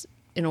space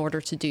in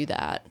order to do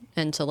that,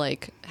 and to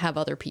like have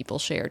other people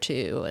share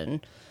too.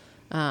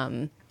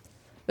 And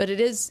but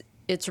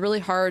it's really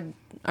hard.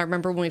 I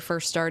remember when we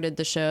first started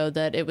the show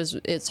that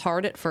it's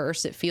hard at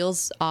first. It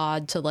feels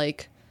odd to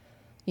like,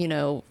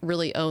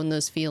 really own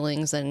those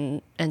feelings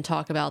and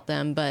talk about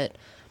them, but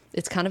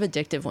it's kind of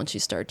addictive once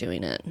you start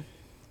doing it.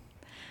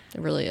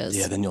 It really is.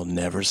 Yeah, then you'll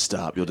never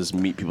stop. You'll just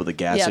meet people at the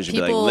gas station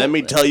and be people, like, let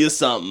me tell you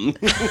something.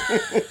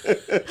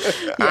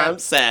 I'm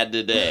sad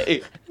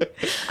today.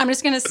 I'm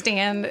just going to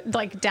stand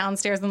like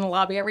downstairs in the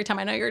lobby every time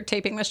I know you're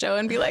taping the show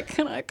and be like,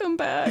 can I come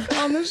back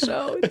on the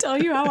show and tell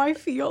you how I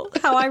feel,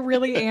 how I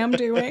really am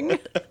doing?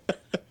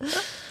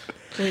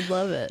 We'd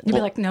love it. You'd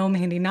be like, no,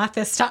 Mandy, not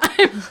this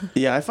time.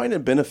 Yeah, I find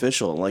it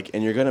beneficial.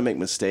 And you're going to make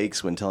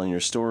mistakes when telling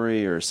your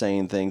story or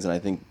saying things. And I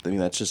think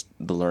that's just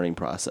the learning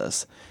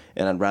process.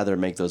 And I'd rather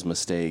make those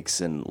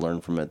mistakes and learn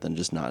from it than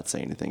just not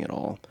say anything at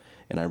all.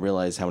 And I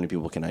realize how many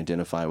people can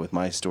identify with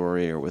my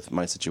story or with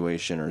my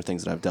situation or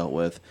things that I've dealt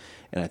with.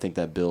 And I think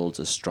that builds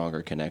a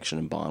stronger connection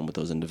and bond with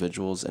those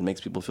individuals and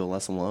makes people feel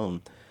less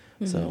alone.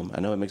 Mm-hmm. So I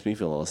know it makes me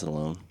feel less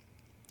alone.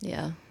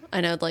 Yeah.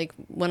 I know, like,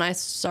 when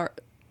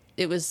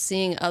it was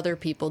seeing other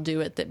people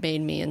do it that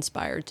made me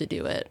inspired to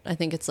do it. I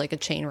think it's like a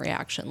chain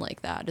reaction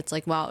like that. It's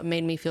like, wow, it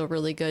made me feel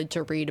really good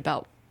to read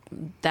about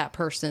that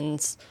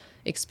person's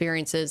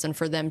experiences and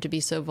for them to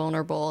be so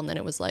vulnerable. And then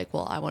it was like,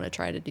 well, I want to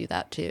try to do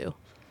that too.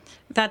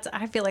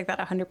 I feel like that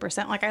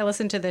 100%. Like, I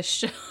listened to this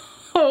show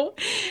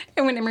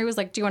and when Emery was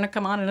like, do you want to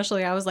come on?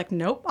 Initially, I was like,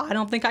 nope, I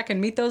don't think I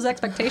can meet those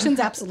expectations.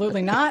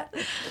 Absolutely not.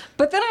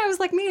 But then I was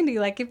like, Mandy,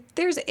 like, if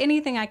there's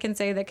anything I can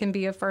say that can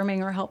be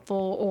affirming or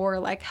helpful, or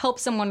like help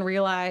someone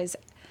realize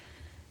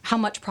how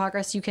much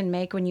progress you can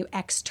make when you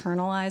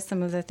externalize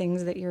some of the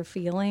things that you're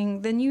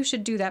feeling, then you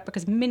should do that,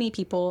 because many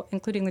people,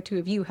 including the two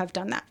of you, have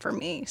done that for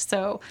me.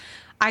 So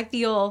I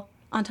feel,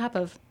 on top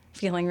of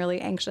feeling really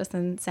anxious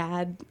and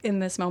sad in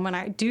this moment,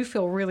 I do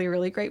feel really,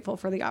 really grateful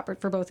for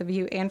for both of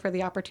you, and for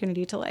the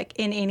opportunity to, like,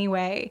 in any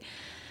way,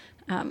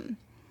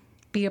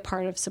 be a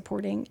part of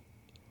supporting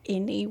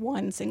any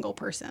one single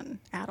person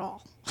at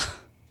all.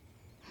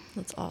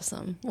 That's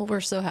awesome. Well,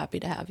 we're so happy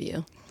to have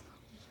you.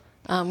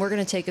 We're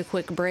going to take a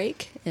quick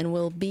break, and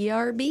we'll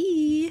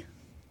BRB.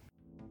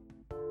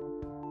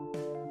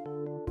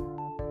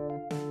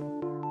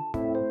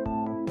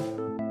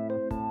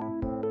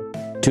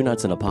 Two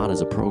Nuts in a Pod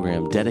is a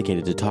program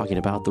dedicated to talking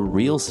about the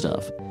real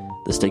stuff,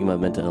 the stigma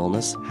of mental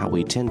illness, how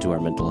we tend to our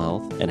mental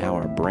health, and how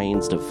our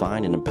brains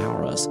define and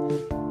empower us.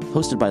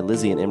 Hosted by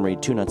Lizzie and Emery,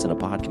 Two Nuts in a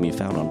Pod can be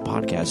found on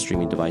podcast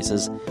streaming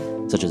devices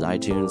such as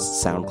iTunes,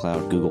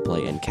 SoundCloud, Google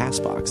Play, and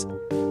CastBox.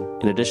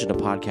 In addition to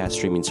podcast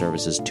streaming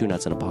services, Two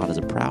Nuts in a Pod is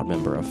a proud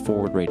member of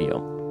Forward Radio.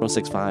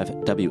 1065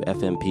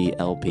 WFMP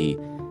LP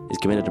is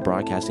committed to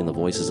broadcasting the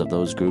voices of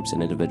those groups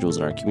and individuals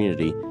in our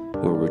community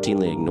who are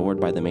routinely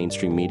ignored by the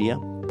mainstream media,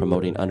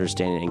 promoting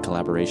understanding and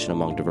collaboration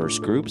among diverse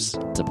groups,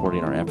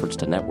 supporting our efforts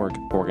to network,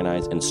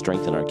 organize, and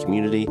strengthen our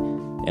community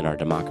and our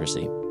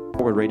democracy.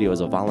 Forward Radio is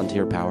a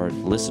volunteer-powered,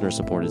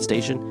 listener-supported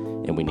station,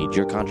 and we need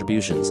your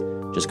contributions.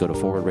 Just go to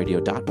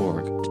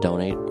forwardradio.org to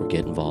donate or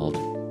get involved.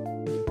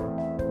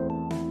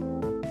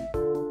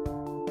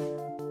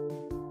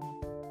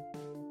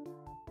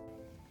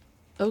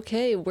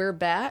 Okay, we're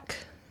back.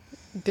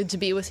 Good to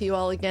be with you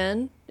all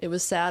again. It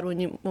was sad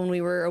when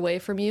we were away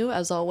from you,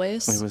 as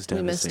always. It was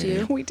we missed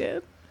devastating. you. We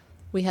did.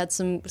 We had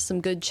some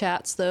good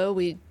chats though.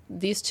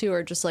 These two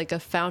are just like a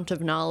fount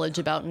of knowledge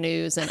about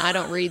news, and I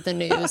don't read the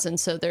news, and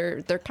so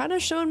they're kind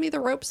of showing me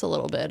the ropes a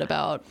little bit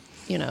about,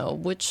 you know,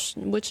 which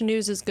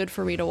news is good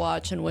for me to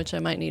watch and which I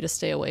might need to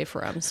stay away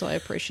from. So I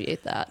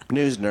appreciate that.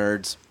 News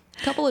nerds.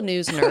 Couple of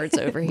news nerds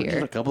over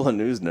here. A couple of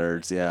news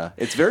nerds, yeah.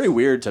 It's very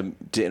weird to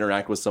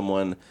interact with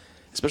someone,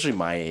 especially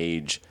my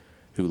age,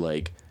 who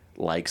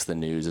likes the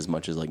news as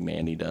much as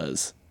Mandy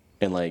does,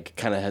 and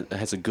kind of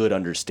has a good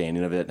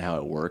understanding of it and how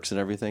it works and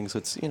everything. So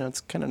it's,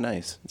 it's kind of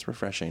nice. It's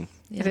refreshing.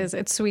 Yeah. It is.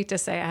 It's sweet to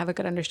say I have a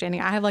good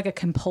understanding. I have a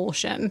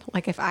compulsion.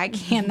 If I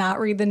cannot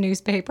read the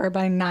newspaper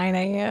by 9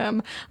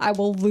 a.m., I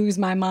will lose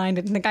my mind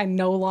and think I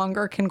no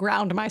longer can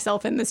ground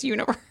myself in this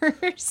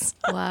universe.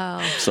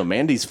 Wow. So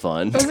Mandy's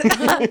fun.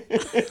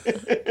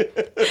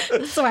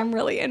 So I'm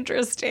really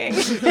interesting.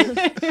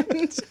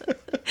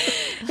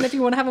 And if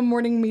you want to have a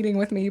morning meeting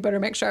with me, you better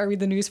make sure I read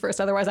the news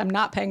first. Otherwise, I'm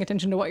not paying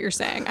attention to what you're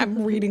saying.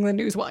 I'm reading the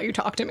news while you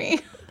talk to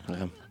me.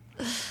 Yeah.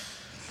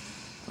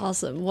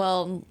 Awesome.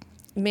 Well,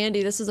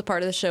 Mandy, this is a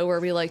part of the show where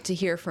we like to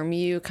hear from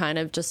you kind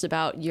of just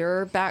about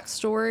your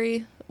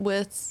backstory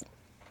with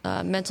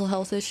mental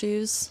health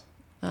issues.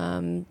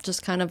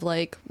 Just kind of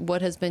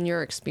what has been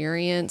your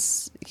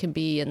experience. It can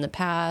be in the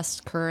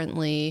past,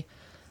 currently,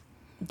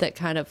 that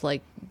kind of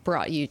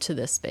brought you to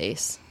this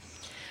space.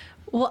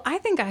 Well, I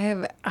think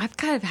I've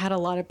kind of had a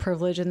lot of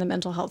privilege in the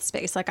mental health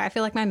space. I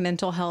feel like my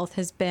mental health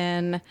has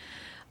been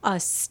a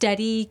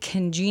steady,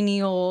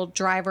 congenial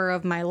driver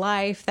of my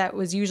life that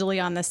was usually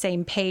on the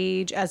same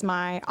page as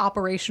my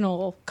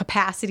operational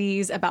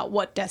capacities about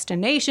what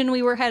destination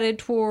we were headed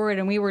toward.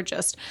 And we were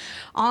just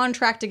on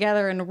track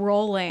together and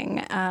rolling.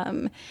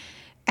 And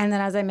then,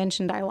 as I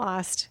mentioned, I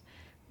lost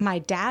my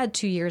dad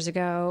 2 years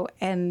ago.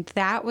 And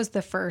that was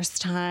the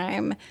first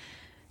time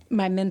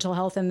my mental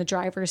health in the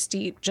driver's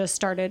seat just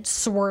started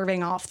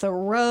swerving off the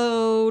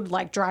road,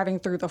 driving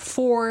through the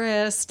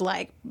forest,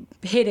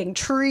 hitting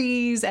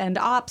trees and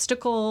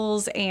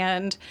obstacles,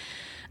 and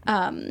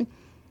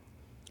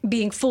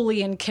being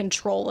fully in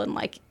control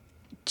and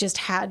just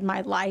had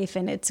my life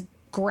in its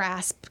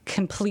grasp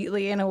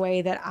completely in a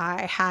way that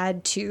I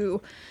had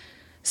to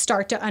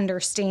start to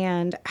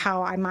understand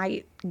how I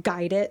might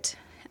guide it.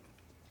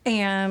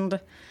 And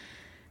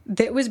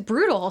that was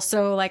brutal.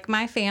 So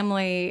my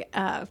family,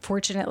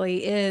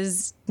 fortunately,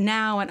 is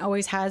now and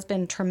always has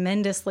been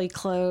tremendously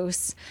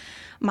close.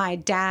 My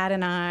dad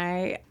and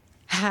I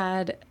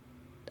had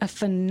a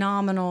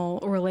phenomenal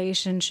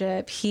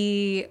relationship.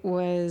 He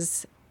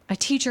was a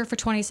teacher for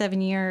 27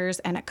 years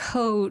and a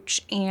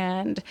coach,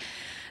 and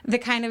the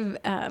kind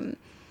of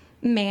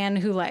man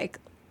who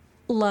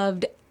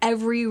loved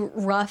every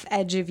rough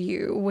edge of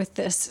you with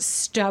this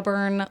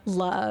stubborn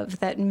love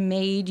that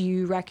made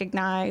you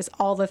recognize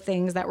all the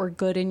things that were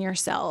good in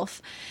yourself.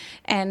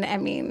 And I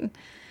mean,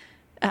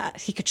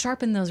 he could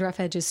sharpen those rough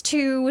edges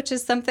too, which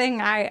is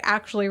something I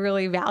actually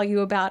really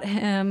value about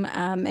him.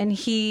 And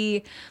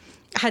he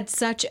had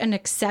such an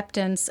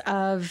acceptance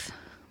of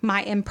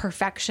my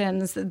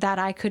imperfections that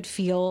I could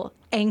feel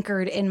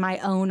anchored in my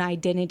own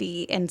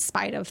identity in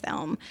spite of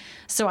them.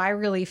 So I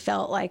really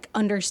felt like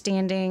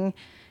understanding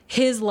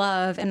his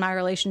love and my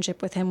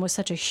relationship with him was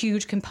such a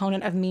huge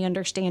component of me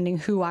understanding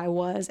who I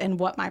was and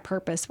what my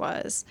purpose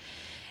was.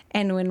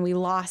 And when we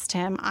lost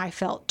him, I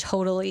felt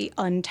totally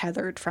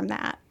untethered from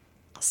that.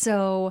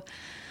 So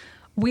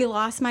we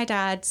lost my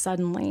dad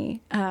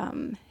suddenly.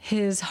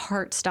 His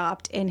heart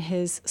stopped in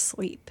his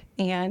sleep,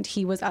 and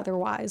he was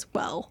otherwise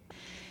well.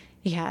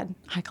 He had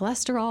high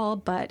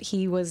cholesterol, but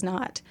he was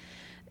not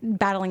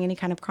battling any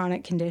kind of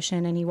chronic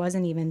condition, and he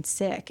wasn't even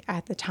sick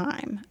at the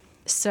time.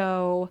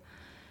 So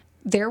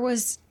there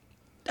was,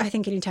 I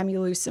think anytime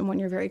you lose someone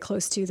you're very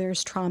close to,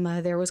 there's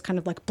trauma. There was kind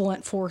of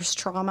blunt force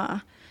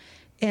trauma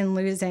in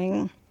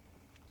losing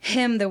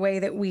him the way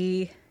that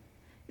we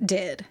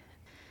did.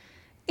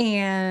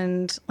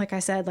 And like I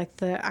said,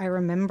 I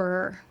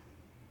remember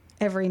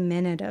every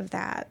minute of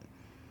that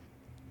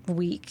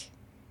week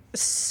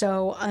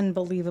so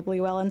unbelievably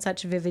well in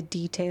such vivid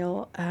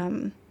detail.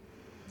 And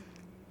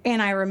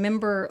I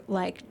remember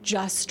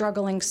just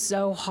struggling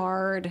so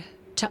hard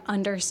to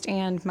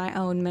understand my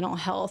own mental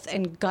health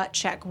and gut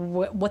check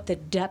what the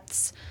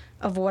depths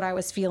of what I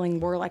was feeling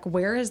were.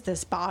 Where is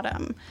this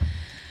bottom?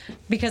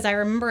 Because I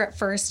remember at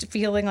first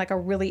feeling a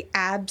really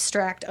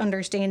abstract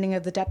understanding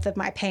of the depth of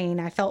my pain.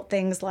 I felt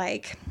things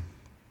like,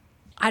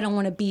 I don't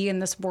want to be in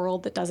this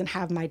world that doesn't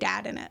have my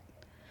dad in it.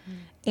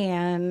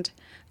 And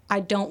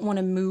I don't want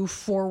to move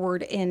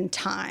forward in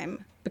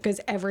time because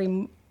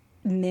every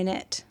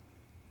minute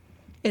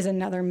is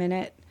another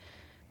minute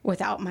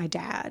without my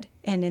dad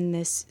and in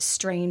this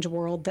strange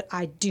world that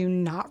I do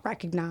not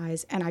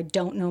recognize and I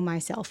don't know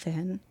myself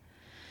in.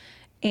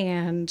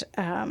 And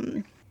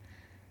I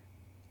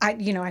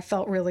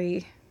felt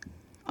really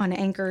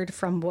unanchored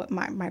from what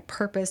my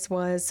purpose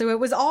was. So it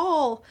was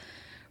all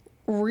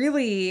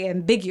really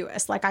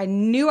ambiguous. Like, I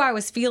knew I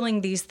was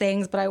feeling these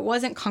things, but it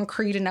wasn't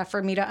concrete enough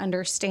for me to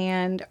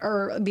understand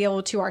or be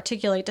able to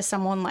articulate to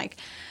someone, like,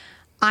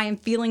 I am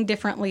feeling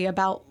differently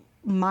about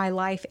my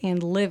life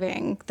and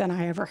living than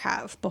I ever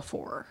have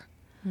before.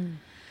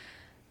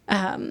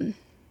 And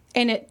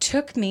it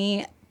took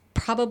me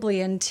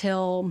probably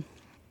until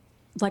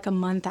like a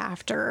month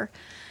after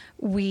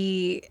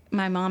my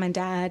mom and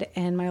dad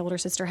and my older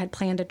sister had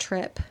planned a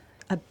trip,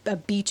 a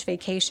beach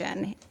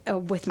vacation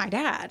with my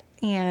dad.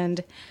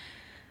 And,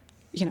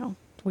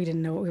 we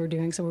didn't know what we were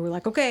doing. So we were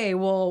like, okay,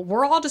 well,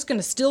 we're all just going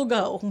to still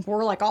go.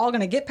 We're like all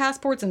going to get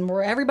passports and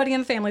everybody in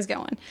the family's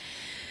going.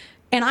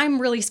 And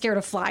I'm really scared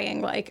of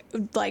flying, like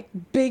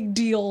big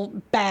deal,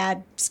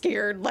 bad,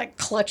 scared, like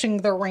clutching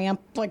the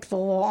ramp, like the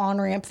little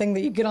on-ramp thing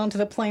that you get onto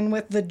the plane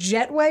with, the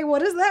jetway.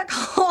 What is that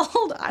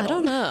called? I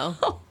don't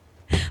know.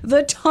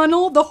 The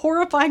tunnel, the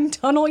horrifying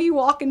tunnel you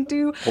walk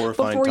into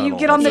before you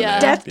get on the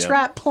death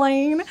trap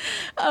plane.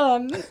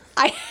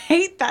 I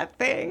hate that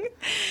thing.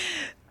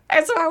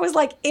 And so I was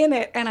like in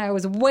it, and I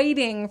was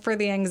waiting for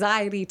the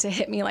anxiety to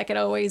hit me like it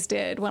always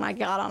did when I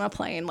got on a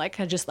plane, like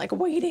just like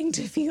waiting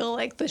to feel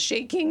like the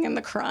shaking and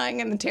the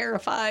crying and the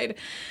terrified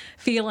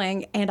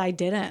feeling. And I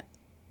didn't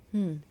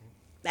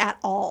at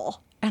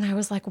all. And I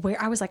was like,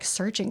 I was like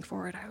searching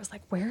for it. I was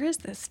like, where is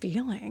this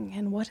feeling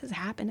and what is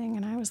happening?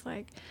 And I was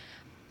like,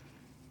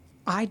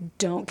 I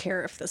don't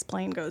care if this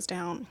plane goes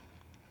down.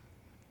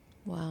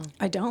 Wow.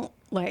 I don't.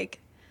 Like,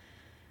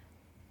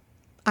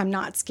 I'm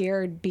not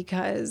scared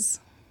because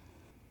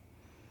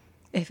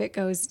if it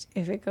goes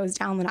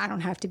down, then I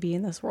don't have to be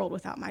in this world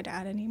without my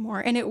dad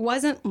anymore. And it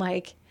wasn't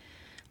like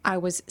I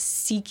was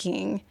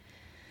seeking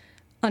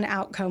an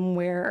outcome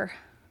where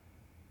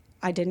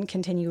I didn't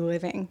continue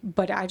living,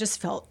 but I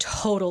just felt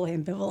total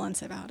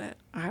ambivalence about it.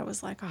 I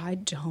was like, I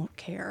don't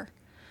care.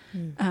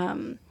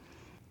 And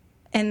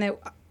that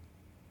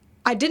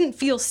I didn't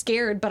feel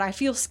scared, but I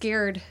feel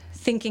scared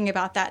thinking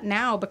about that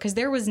now because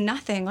there was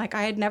nothing, like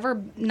I had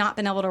never not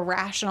been able to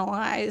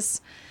rationalize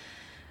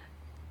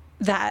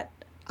that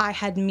I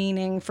had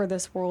meaning for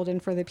this world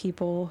and for the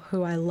people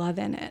who I love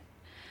in it.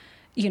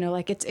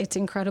 Like it's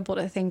incredible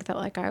to think that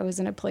like I was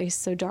in a place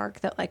so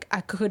dark that like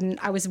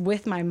I was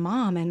with my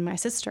mom and my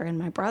sister and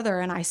my brother,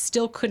 and I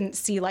still couldn't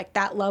see like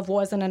that love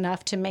wasn't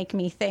enough to make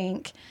me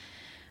think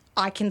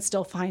I can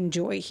still find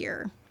joy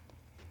here.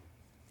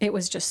 It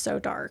was just so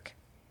dark.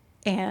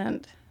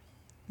 And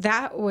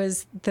that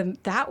was the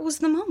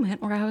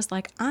moment where I was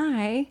like,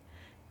 I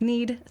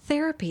need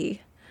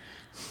therapy.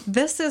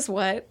 This is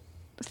what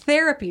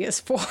therapy is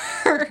for.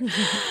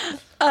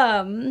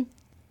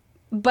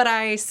 But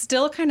I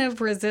still kind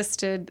of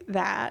resisted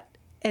that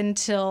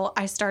until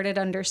I started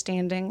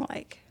understanding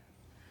like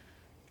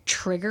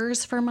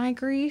triggers for my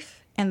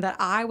grief and that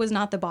I was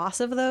not the boss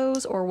of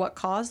those or what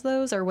caused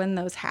those or when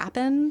those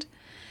happened.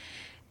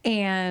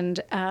 And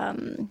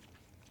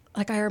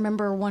like I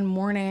remember one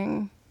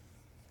morning,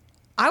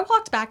 I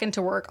walked back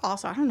into work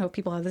also. I don't know if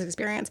people have this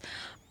experience.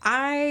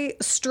 I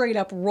straight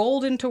up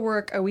rolled into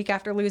work a week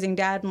after losing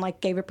dad and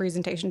like gave a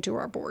presentation to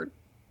our board.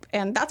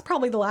 And that's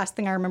probably the last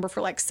thing I remember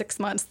for like 6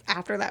 months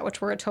after that,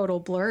 which were a total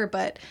blur.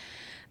 But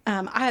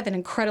I have an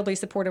incredibly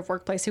supportive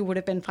workplace who would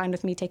have been fine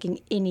with me taking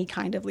any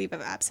kind of leave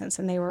of absence.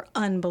 And they were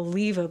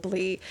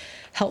unbelievably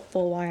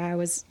helpful while I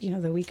was,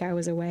 the week I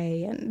was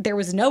away. And there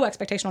was no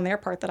expectation on their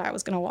part that I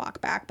was going to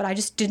walk back. But I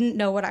just didn't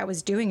know what I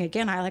was doing.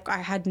 Again, I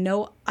had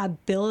no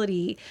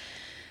ability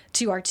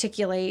to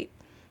articulate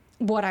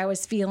what I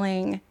was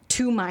feeling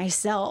to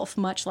myself,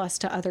 much less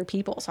to other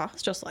people. So I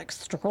was just like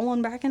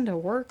strolling back into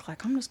work,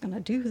 like I'm just going to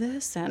do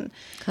this, and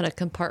kind of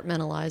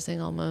compartmentalizing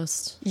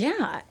almost.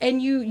 Yeah.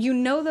 And you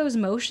know those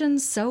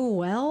motions so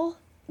well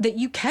that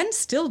you can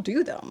still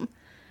do them.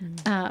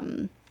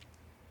 Kind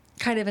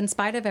of in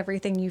spite of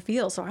everything you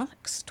feel. So I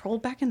like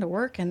strolled back into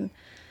work, and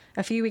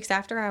a few weeks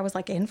after I was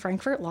like in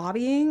Frankfurt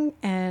lobbying,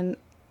 and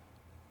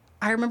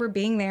I remember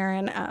being there,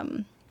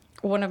 and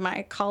one of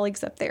my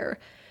colleagues up there,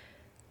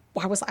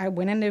 I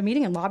went into a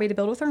meeting and lobbied to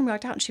build with her, and we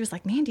walked out, and she was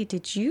like, Mandy,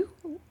 did your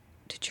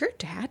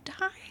dad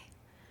die?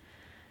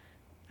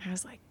 I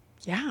was like,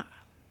 yeah,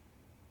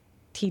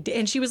 he did.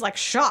 And she was like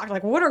shocked,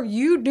 like, what are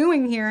you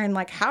doing here? And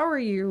like,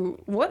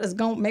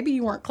 maybe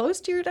you weren't close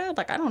to your dad?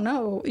 Like, I don't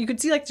know. You could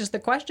see like just the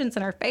questions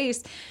in her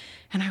face.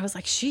 And I was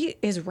like, she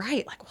is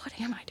right. Like, what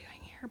am I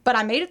doing here? But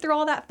I made it through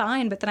all that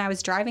fine. But then I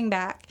was driving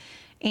back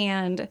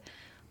and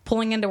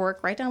pulling into work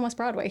right down West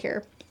Broadway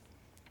here.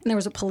 And there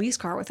was a police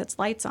car with its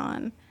lights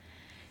on.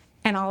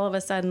 And all of a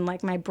sudden,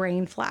 like, my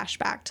brain flashed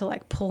back to,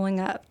 like, pulling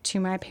up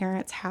to my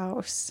parents'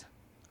 house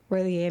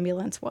where the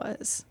ambulance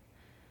was.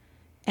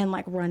 And,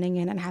 like, running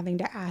in and having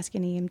to ask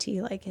an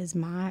EMT, like, is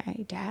my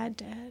dad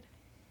dead?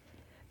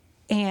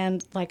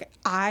 And, like,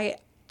 I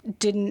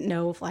didn't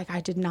know if, like,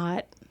 I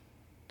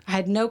I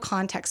had no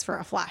context for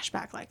a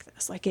flashback like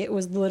this. Like, it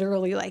was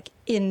literally like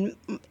in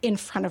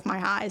front of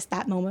my eyes,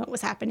 that moment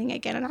was happening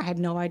again, and I had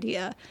no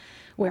idea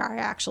where I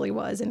actually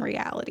was in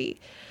reality.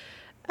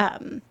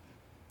 And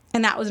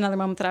that was another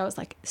moment that I was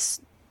like,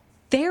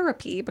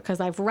 therapy,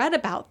 because I've read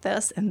about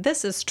this and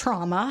this is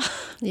trauma.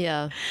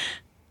 Yeah.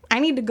 I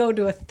need to go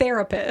to a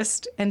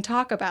therapist and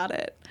talk about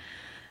it.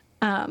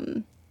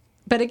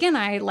 But again,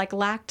 I like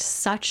lacked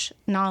such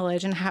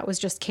knowledge and was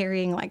just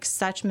carrying like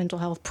such mental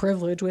health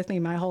privilege with me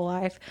my whole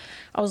life.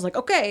 I was like,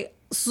 okay,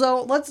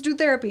 so let's do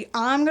therapy.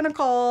 I'm going to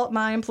call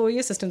my employee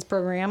assistance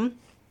program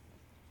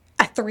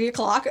at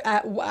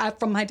 3:00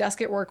 from my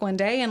desk at work one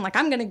day. And like,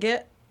 I'm going to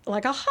get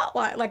like a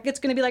hotline. Like, it's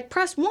going to be like,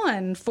 press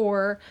 1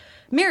 for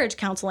marriage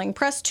counseling,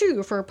 press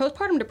 2 for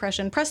postpartum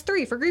depression, press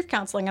 3 for grief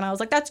counseling. And I was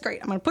like, that's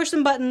great. I'm going to push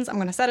some buttons. I'm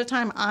going to set a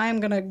time.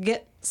 I'm going to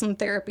get some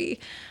therapy.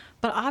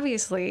 But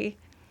obviously,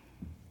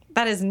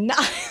 that is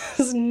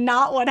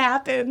not what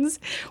happens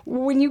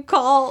when you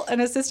call an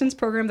assistance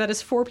program that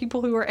is for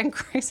people who are in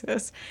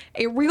crisis.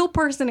 A real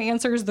person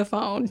answers the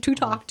phone to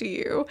talk to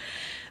you.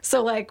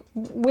 So like,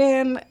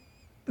 when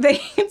they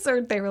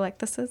answered, they were like,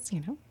 this is,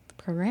 the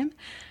program.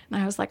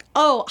 And I was like,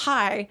 oh,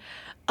 hi,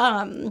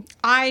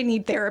 I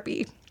need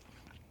therapy.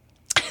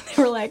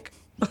 They were like,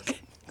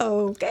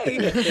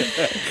 okay.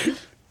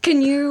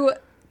 Can you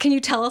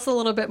tell us a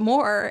little bit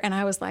more? And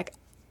I was like,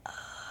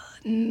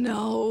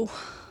 no.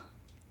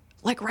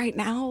 Like, right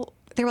now,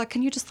 they were like,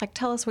 can you just like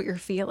tell us what you're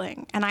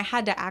feeling? And I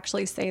had to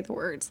actually say the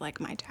words like,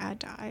 my dad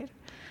died.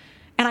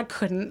 And I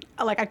couldn't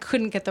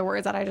get the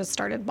words out. I just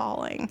started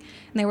bawling. And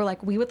they were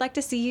like, we would like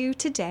to see you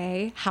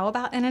today. How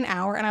about in an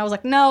hour? And I was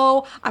like,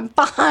 no, I'm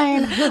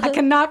fine. I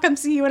cannot come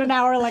see you in an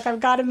hour. Like, I've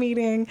got a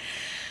meeting.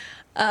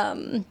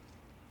 But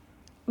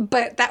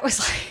that was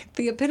like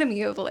the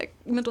epitome of like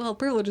mental health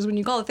privilege, is when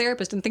you call a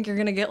therapist and think you're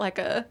going to get like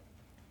a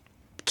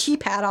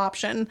keypad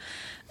option.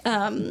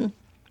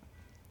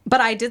 But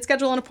I did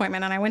schedule an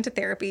appointment and I went to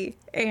therapy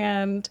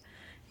and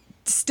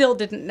still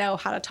didn't know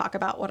how to talk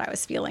about what I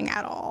was feeling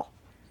at all.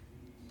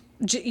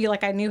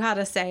 Like, I knew how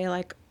to say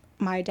like,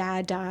 my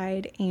dad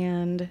died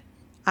and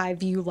I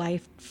view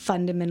life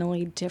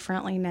fundamentally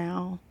differently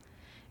now.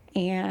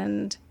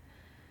 And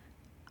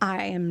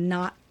I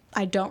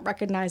don't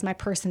recognize my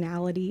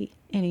personality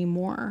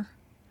anymore.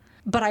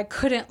 But I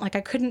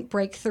couldn't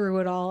break through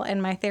it all.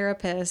 And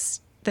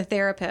the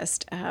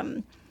therapist,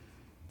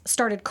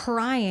 started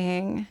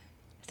crying,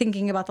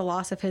 thinking about the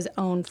loss of his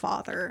own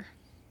father.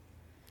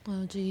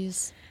 Oh,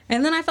 geez.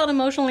 And then I felt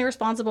emotionally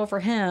responsible for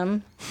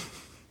him.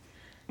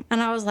 And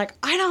I was like,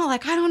 I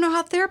don't know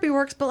how therapy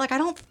works, but like, I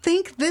don't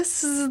think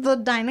this is the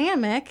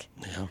dynamic.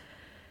 Yeah.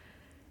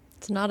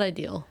 It's not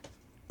ideal.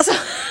 So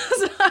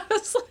I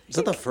was like, Is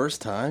that the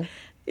first time?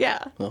 yeah.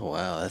 Oh,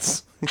 wow.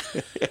 That's...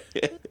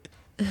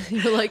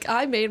 You're like,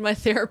 I made my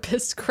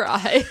therapist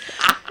cry.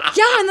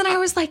 Yeah. And then I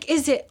was like,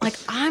 is it like,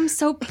 I'm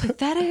so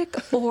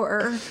pathetic,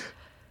 or...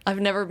 I've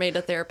never made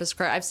a therapist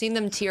cry. I've seen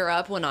them tear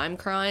up when I'm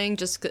crying,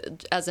 just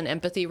as an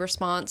empathy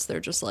response. They're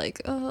just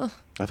like, oh.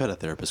 I've had a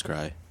therapist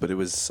cry, but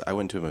I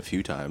went to him a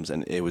few times,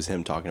 and it was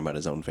him talking about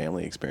his own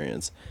family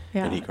experience,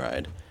 and he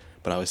cried.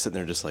 But I was sitting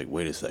there just like,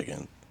 wait a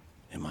second.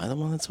 Am I the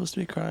one that's supposed to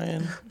be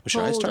crying?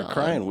 Should I start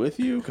crying with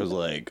you? Because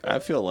like, I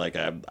feel like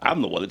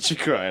I'm the one that should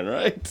be crying,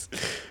 right?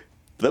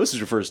 That was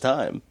your first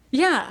time.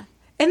 Yeah.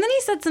 And then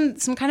he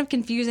said some kind of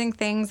confusing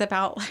things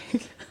about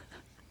like...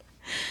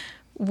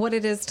 what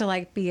it is to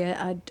like be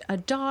a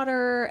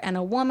daughter and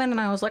a woman. And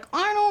I was like,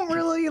 I don't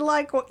really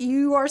like what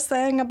you are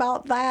saying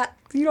about that.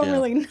 You don't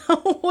really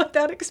know what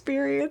that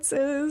experience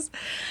is.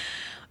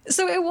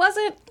 So it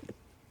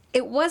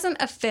wasn't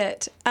a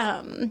fit.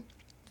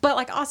 But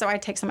like, also I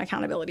take some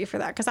accountability for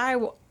that, because I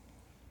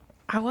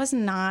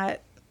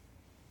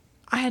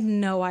had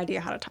no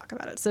idea how to talk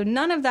about it. So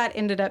none of that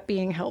ended up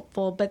being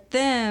helpful. But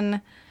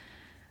then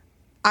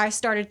I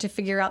started to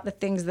figure out the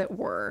things that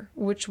were,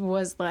 which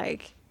was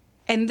like,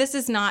 and this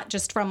is not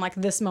just from like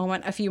this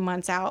moment a few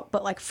months out,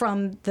 but like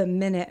from the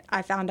minute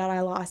I found out I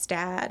lost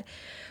Dad,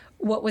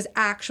 what was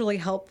actually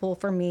helpful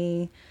for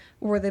me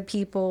were the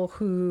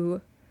people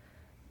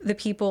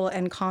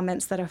and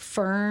comments that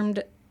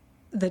affirmed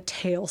the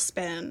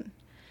tailspin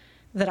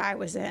that I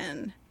was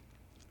in.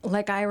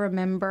 Like, I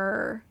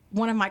remember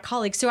one of my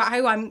colleagues, who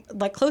I'm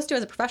like close to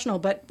as a professional,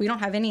 but we don't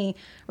have any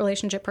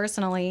relationship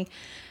personally,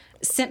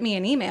 sent me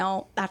an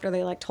email after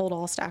they like told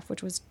all staff,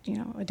 which was,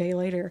 a day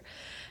later.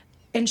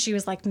 And she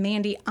was like,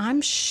 Mandy,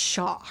 I'm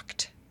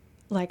shocked.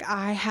 Like,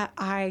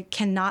 I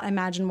cannot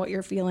imagine what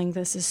you're feeling.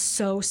 This is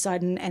so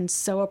sudden and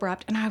so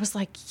abrupt. And I was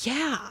like,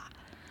 yeah,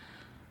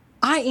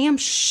 I am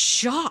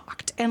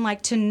shocked. And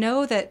like, to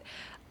know that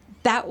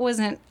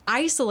wasn't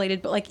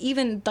isolated, but like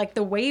even like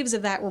the waves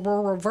of that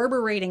were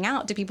reverberating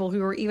out to people who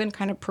were even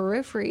kind of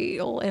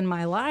peripheral in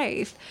my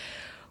life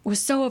was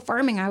so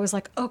affirming. I was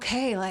like,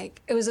 okay,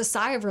 like it was a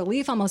sigh of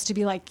relief almost to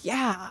be like,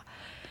 yeah,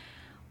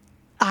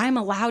 I'm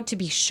allowed to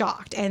be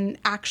shocked. And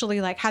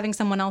actually like having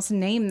someone else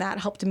name that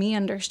helped me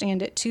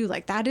understand it too.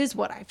 Like, that is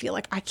what I feel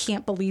like. I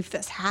can't believe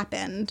this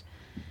happened.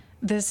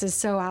 This is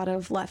so out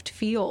of left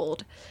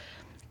field.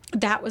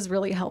 that was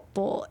really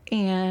helpful.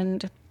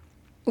 And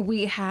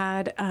we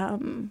had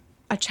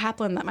a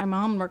chaplain that my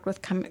mom worked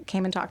with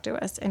came and talked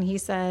to us, and he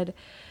said,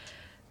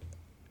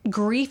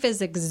 grief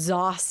is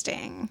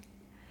exhausting.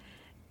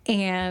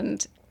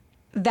 And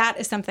that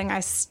is something I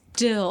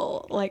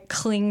still like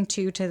cling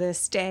to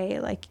this day.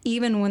 Like,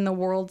 even when the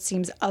world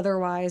seems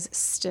otherwise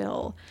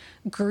still,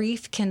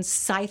 grief can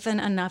siphon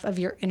enough of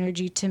your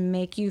energy to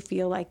make you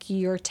feel like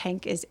your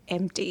tank is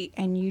empty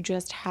and you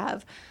just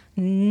have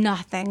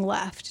nothing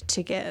left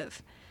to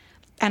give.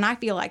 And I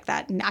feel like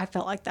that. I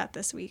felt like that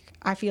this week.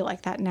 I feel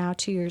like that now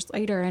 2 years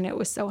later. And it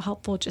was so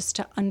helpful just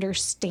to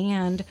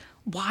understand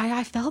why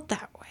I felt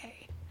that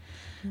way.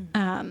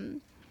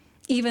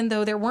 Even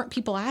though there weren't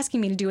people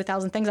asking me to do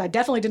 1,000 things, I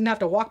definitely didn't have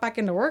to walk back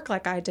into work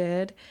like I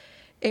did.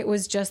 It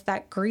was just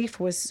that grief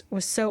was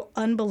so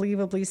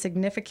unbelievably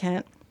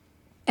significant.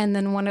 And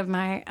then one of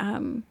my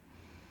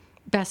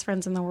best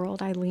friends in the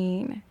world,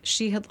 Eileen,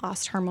 she had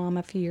lost her mom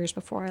a few years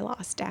before I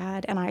lost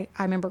Dad. And I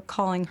remember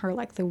calling her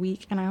like the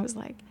week, and I was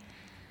like,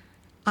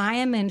 I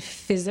am in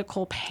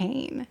physical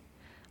pain.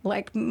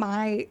 Like,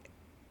 my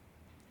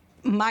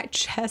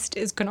chest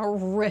is going to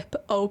rip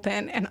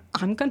open and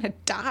I'm going to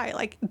die.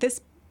 Like,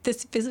 this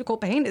physical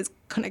pain is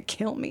going to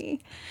kill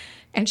me.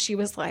 And she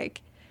was like,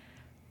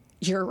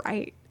 you're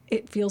right.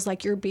 It feels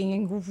like you're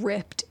being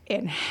ripped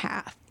in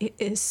half. It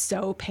is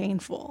so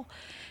painful.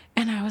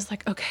 And I was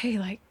like, okay,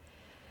 like,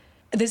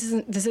 this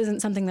isn't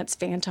something that's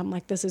phantom.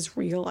 Like, this is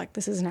real. Like,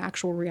 this is an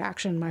actual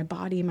reaction my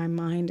body, my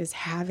mind is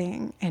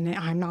having, and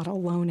I'm not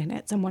alone in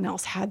it. Someone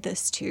else had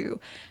this too.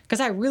 Because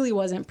I really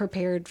wasn't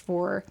prepared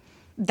for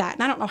that.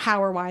 And I don't know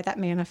how or why that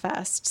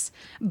manifests,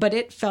 but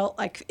it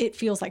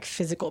feels like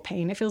physical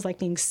pain. It feels like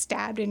being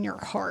stabbed in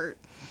your heart.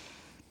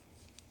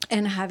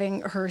 And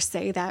having her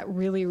say that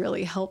really,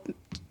 really helped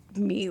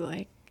me,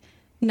 like,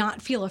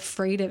 not feel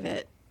afraid of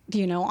it,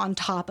 you know, on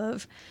top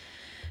of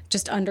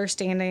just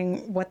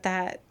understanding what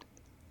that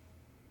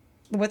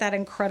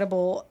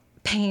incredible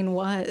pain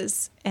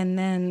was. And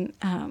then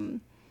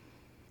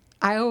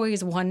I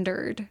always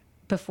wondered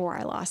before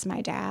I lost my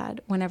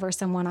dad, whenever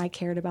someone I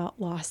cared about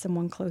lost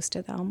someone close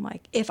to them,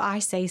 like, if I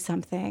say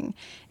something,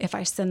 if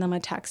I send them a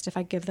text, if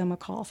I give them a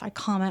call, if I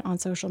comment on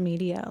social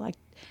media, like,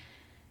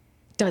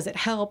 does it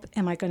help?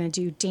 Am I going to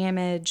do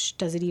damage?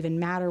 Does it even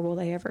matter? Will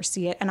they ever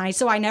see it? And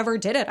so I never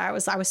did it. I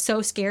was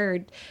so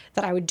scared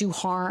that I would do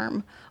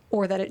harm,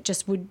 or that it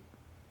just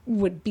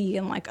would be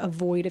in like a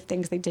void of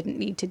things they didn't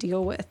need to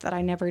deal with, that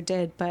I never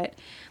did. But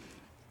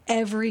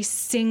every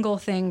single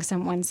thing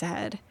someone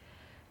said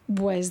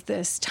was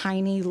this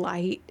tiny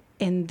light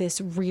in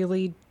this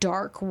really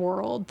dark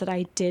world that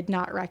I did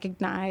not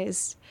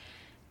recognize.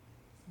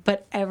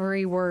 But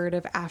every word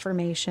of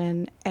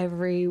affirmation,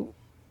 every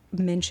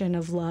mention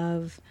of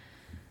love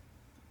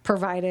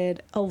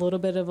provided a little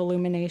bit of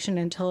illumination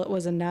until it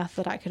was enough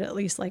that I could at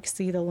least like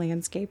see the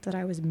landscape that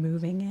I was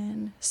moving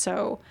in.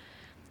 So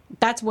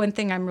that's one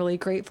thing I'm really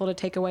grateful to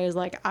take away, is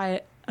like,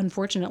 I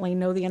unfortunately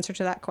know the answer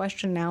to that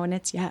question now, and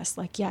it's yes.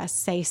 Like, yes,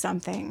 say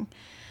something.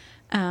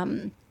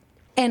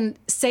 And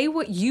say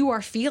what you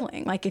are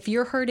feeling. Like, if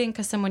you're hurting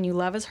because someone you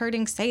love is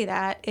hurting, say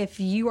that. If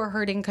you are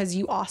hurting because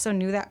you also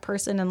knew that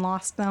person and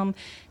lost them,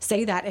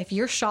 say that. If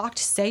you're shocked,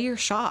 say you're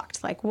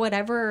shocked. Like,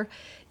 whatever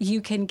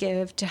you can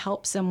give to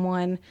help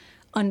someone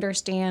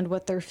understand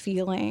what they're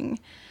feeling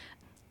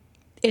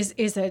is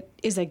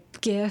a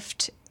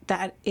gift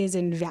that is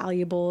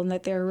invaluable, and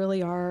that there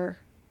really are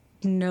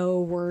no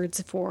words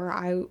for.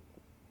 I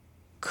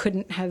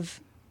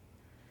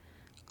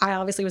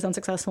obviously was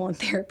unsuccessful in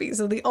therapy.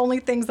 So the only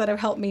things that have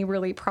helped me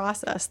really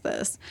process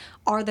this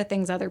are the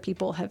things other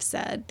people have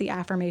said, the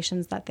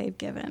affirmations that they've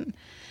given.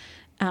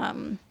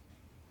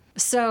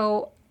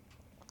 So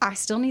I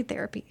still need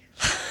therapy.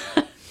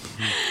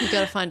 You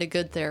got to find a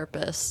good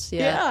therapist.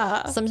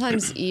 Yeah.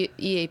 Sometimes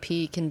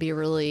EAP can be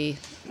really,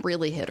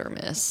 really hit or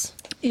miss.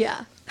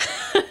 Yeah.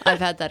 I've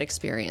had that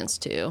experience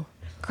too.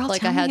 Girl,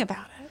 tell me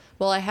about it.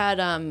 Well, I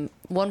had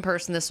one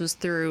person, this was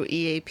through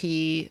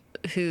EAP,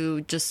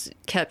 who just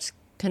kept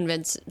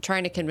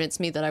trying to convince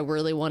me that I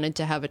really wanted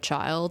to have a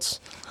child.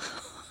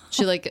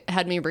 She like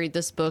had me read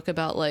this book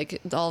about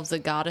like all of the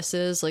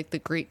goddesses, like the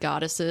Greek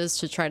goddesses,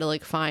 to try to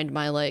like find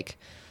my like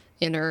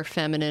inner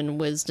feminine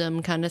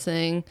wisdom kind of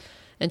thing.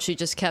 And she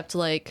just kept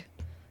like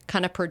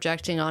kind of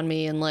projecting on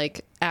me and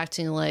like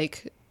acting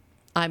like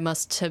I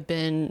must have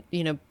been,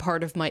 you know,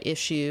 part of my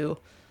issue.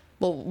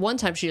 Well, one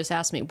time she just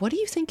asked me, what do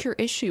you think your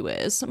issue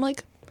is? I'm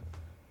like,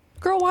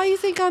 girl, why do you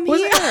think I'm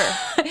here?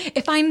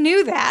 If I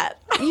knew that,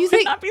 you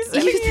think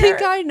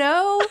I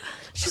know?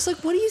 She's like,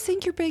 what do you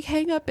think your big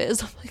hang up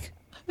is? I'm like,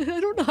 I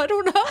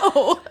don't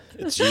know.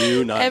 It's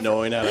you not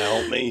knowing how to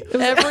help me.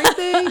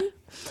 Everything.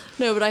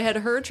 No, but I had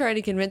her trying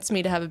to convince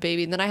me to have a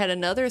baby. And then I had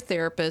another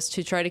therapist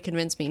who tried to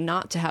convince me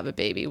not to have a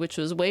baby, which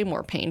was way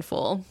more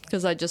painful,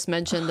 because I just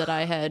mentioned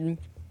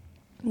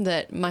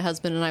that my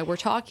husband and I were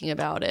talking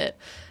about it.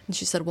 And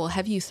she said, well,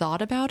 have you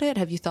thought about it?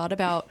 Have you thought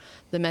about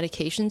the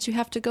medications you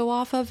have to go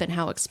off of and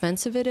how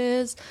expensive it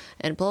is?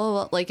 And blah,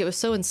 blah, blah. Like, it was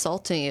so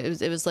insulting.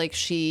 It was like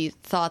she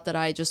thought that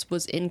I just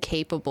was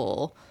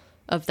incapable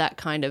of that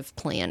kind of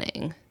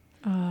planning.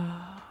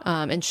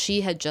 And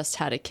she had just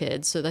had a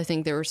kid, so I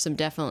think there was some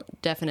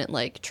definite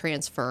like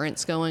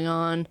transference going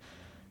on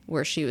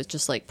where she was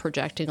just like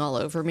projecting all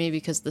over me,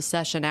 because the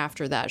session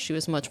after that she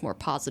was much more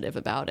positive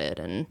about it.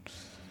 And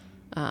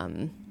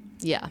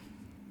yeah,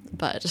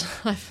 but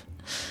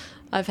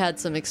I've had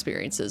some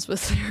experiences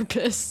with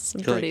therapists.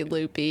 I'm pretty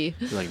loopy.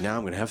 You're like, now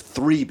I'm gonna have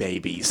 3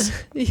 babies.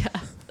 Yeah.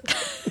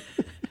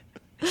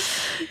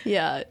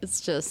 Yeah,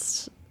 it's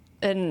just,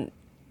 and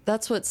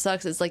that's what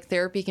sucks. Is like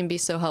therapy can be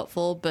so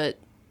helpful, but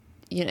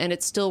you know, and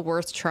it's still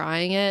worth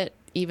trying it,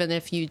 even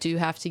if you do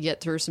have to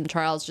get through some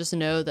trials. Just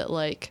know that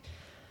like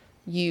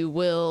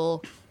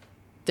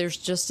there's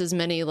just as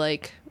many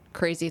like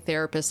crazy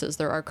therapists as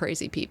there are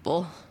crazy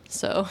people.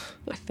 So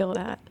I feel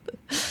that.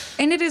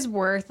 And it is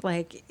worth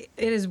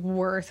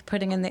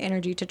putting in the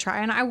energy to try.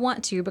 And I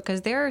want to,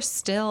 because there are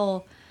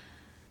still,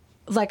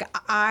 like,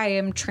 I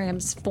am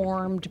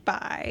transformed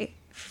by,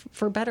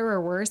 for better or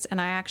worse, and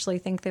I actually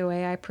think the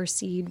way I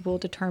proceed will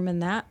determine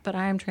that, but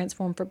I am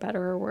transformed for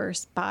better or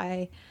worse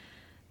by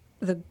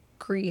the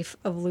grief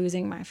of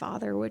losing my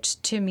father,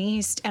 which to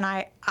me, and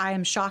I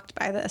am shocked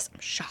by this. I'm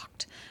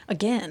shocked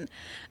again.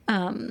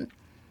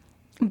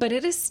 But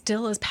it is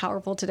still as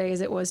powerful today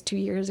as it was 2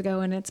 years ago,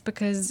 and it's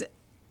because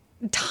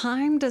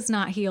time does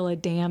not heal a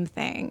damn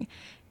thing.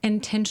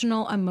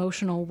 Intentional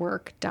emotional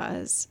work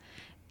does.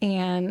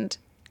 And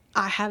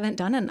I haven't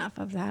done enough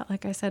of that.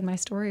 Like I said, my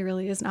story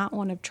really is not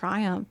one of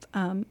triumph,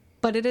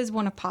 but it is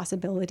one of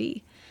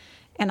possibility.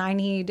 And I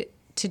need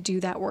to do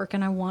that work,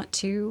 and I want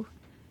to.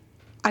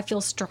 I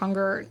feel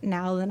stronger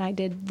now than I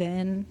did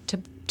then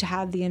to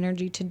have the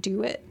energy to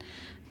do it.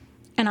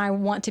 And I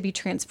want to be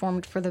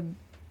transformed for the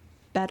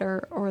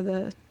better, or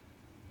the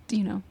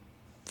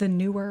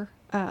newer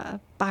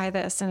by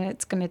this. And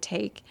it's going to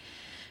take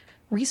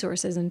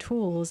resources and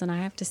tools, and I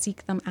have to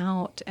seek them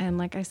out. And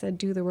like I said,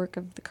 do the work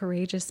of the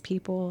courageous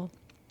people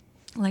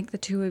like the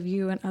two of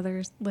you and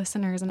other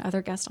listeners and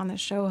other guests on the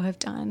show have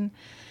done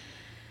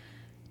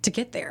to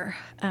get there.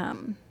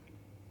 And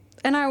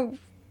I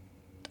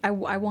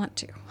want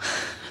to.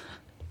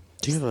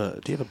 Do you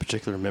have a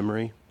particular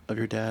memory of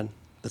your dad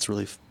that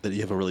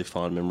you have a really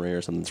fond memory,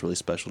 or something that's really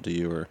special to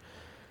you? Or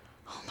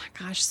oh my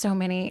gosh, so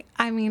many.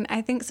 I mean,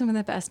 I think some of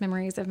the best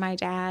memories of my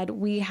dad,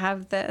 we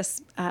have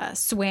this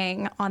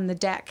swing on the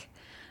deck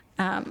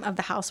of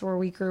the house where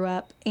we grew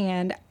up.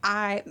 And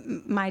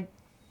my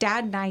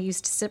dad and I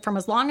used to sit, from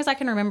as long as I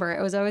can remember,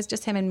 it was always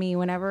just him and me.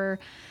 Whenever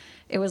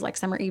it was like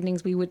summer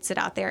evenings, we would sit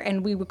out there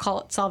and we would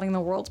call it solving the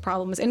world's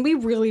problems. And we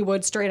really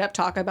would straight up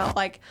talk about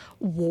like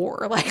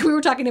war. Like we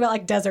were talking about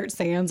like desert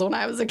sands when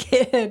I was a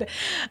kid.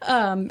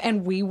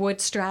 And we would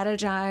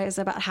strategize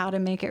about how to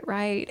make it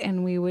right.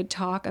 And we would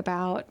talk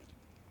about,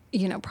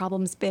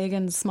 problems big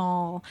and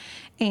small.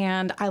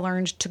 And I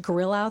learned to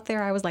grill out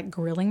there. I was like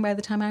grilling by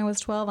the time I was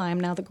 12. I am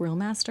now the grill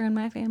master in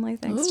my family,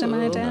 thanks to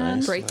my dad.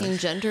 Nice. Breaking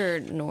gender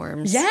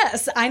norms.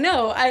 Yes, I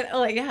know.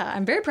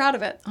 I'm very proud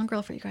of it. I'll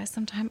grill for you guys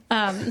sometime.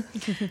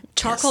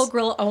 Charcoal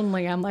grill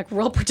only. I'm like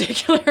real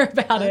particular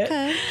about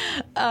it.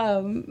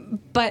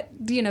 But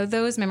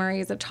those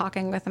memories of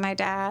talking with my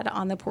dad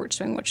on the porch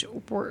swing, which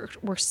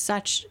were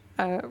such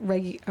a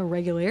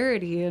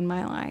regularity in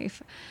my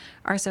life,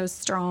 are so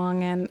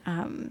strong. And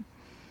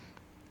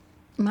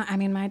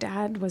my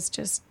dad was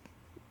just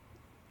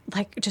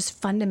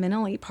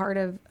fundamentally part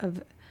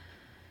of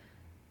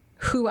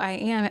who I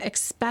am,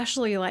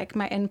 especially like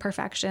my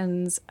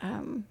imperfections.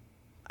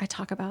 I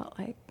talk about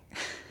like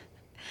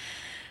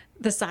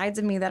the sides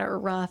of me that are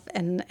rough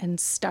and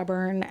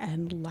stubborn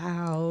and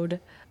loud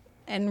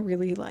and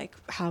really like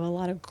have a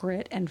lot of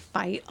grit and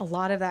fight. A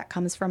lot of that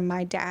comes from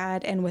my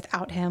dad, and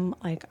without him,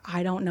 like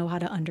I don't know how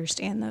to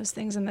understand those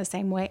things in the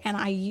same way. And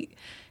I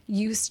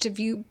used to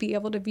be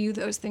able to view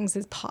those things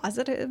as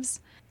positives,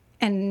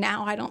 and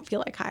now I don't feel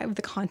like I have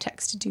the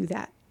context to do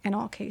that in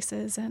all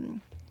cases. And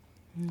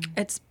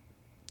it's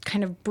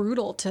kind of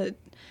brutal to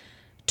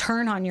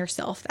turn on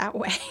yourself that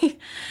way.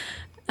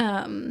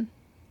 But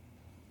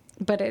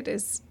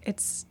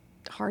it's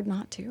hard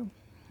not to.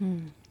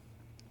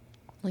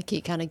 Like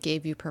he kind of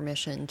gave you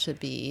permission to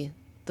be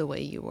the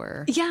way you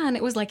were. Yeah, and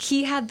it was like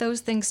he had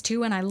those things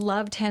too, and I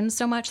loved him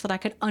so much that I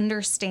could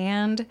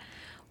understand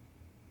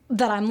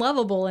that I'm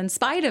lovable in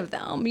spite of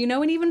them,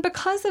 and even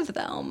because of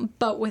them.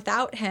 But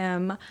without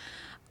him,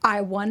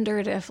 I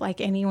wondered if like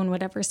anyone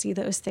would ever see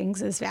those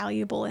things as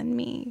valuable in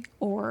me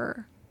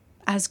or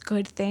as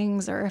good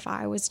things, or if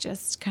I was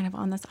just kind of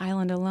on this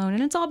island alone.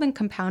 And it's all been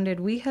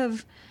compounded. We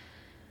have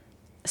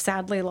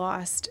sadly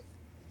lost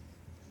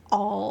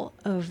all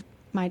of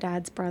my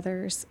dad's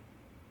brothers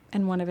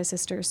and one of his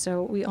sisters.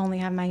 So we only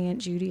have my Aunt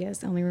Judy as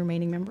the only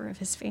remaining member of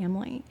his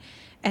family.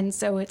 And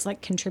so it's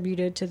like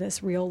contributed to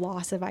this real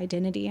loss of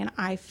identity. And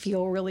I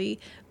feel really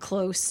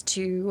close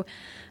to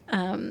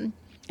and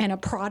a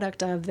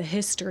product of the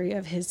history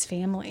of his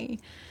family,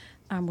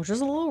 which is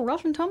a little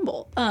rough and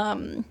tumble.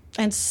 And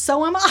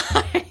so am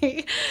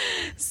I.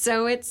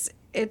 So it's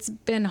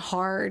been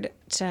hard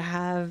to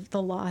have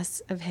the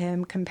loss of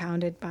him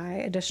compounded by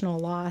additional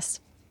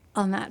loss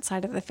on that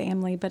side of the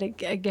family. But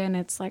again,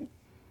 it's like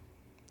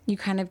you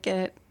kind of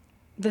get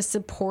the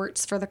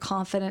supports for the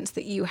confidence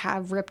that you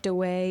have ripped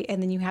away,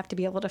 and then you have to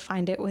be able to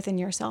find it within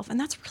yourself. And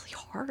that's really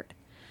hard.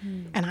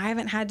 And I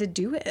haven't had to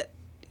do it.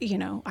 You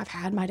know, I've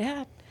had my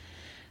dad.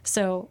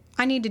 So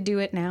I need to do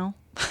it now.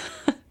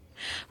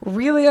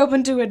 Really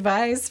open to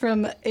advice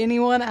from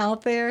anyone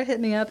out there. Hit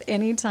me up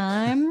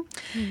anytime.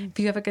 If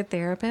you have a good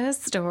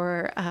therapist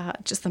or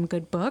just some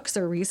good books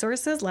or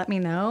resources, let me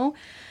know.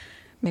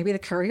 Maybe the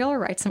Courier will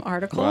write some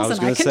articles. Well, I was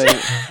going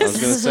to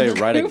say,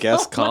 write a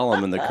guest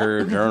column in the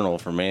Courier Journal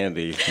for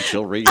Mandy, and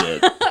she'll read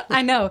it.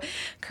 I know.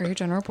 Courier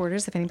Journal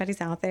reporters, if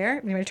anybody's out there,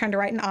 anybody trying to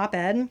write an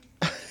op-ed.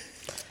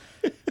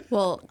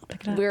 Well,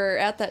 we're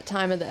at that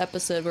time of the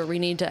episode where we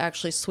need to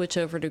actually switch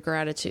over to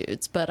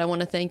gratitudes. But I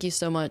want to thank you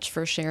so much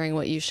for sharing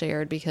what you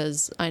shared,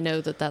 because I know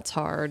that that's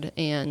hard,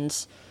 and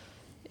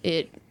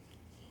it,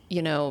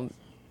 you know,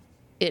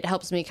 it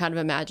helps me kind of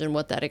imagine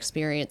what that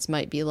experience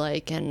might be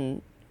like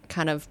and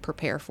kind of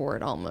prepare for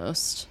it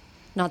almost.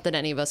 Not that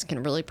any of us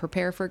can really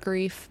prepare for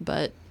grief,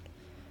 but,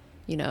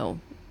 you know,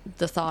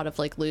 the thought of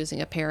like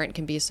losing a parent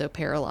can be so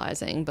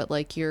paralyzing, but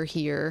like you're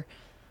here,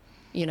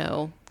 you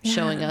know,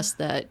 showing us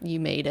that you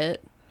made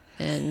it,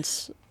 and,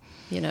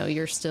 you know,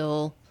 you're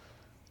still,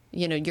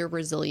 you know, your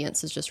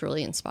resilience is just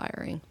really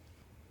inspiring.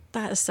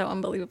 That is so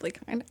unbelievably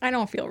kind. I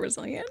don't feel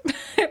resilient,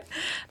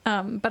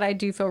 but I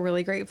do feel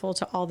really grateful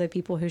to all the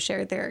people who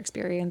shared their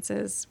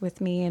experiences with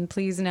me. And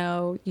please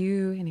know,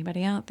 you,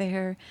 anybody out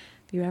there,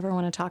 if you ever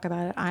want to talk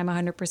about it, I'm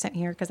 100%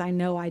 here, because I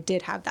know I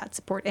did have that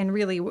support. And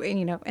really,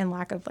 you know, in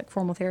lack of like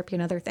formal therapy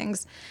and other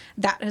things,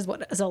 that is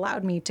what has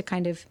allowed me to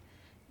kind of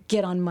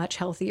get on much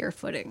healthier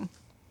footing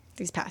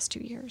these past 2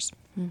 years.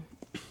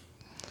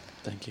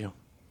 Thank you.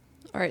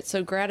 All right,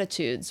 so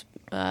gratitudes.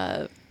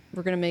 We're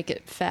going to make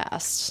it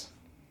fast.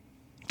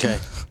 Okay.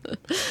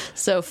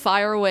 So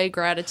fire away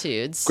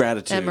gratitudes.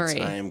 Gratitudes.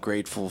 Emery. I am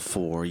grateful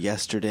for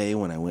yesterday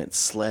when I went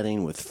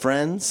sledding with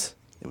friends.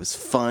 It was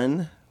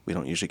fun. We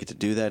don't usually get to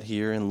do that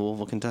here in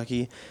Louisville,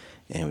 Kentucky.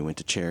 And we went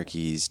to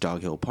Cherokee's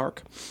Dog Hill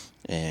Park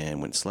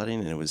and went sledding.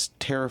 And it was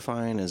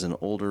terrifying as an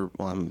older,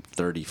 well, I'm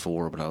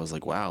 34, but I was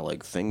like, wow,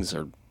 like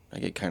I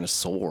get kind of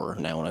sore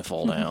now when I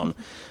fall down.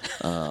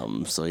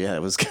 So yeah,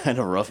 it was kind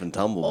of rough and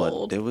tumble,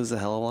 but it was a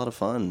hell of a lot of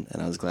fun. And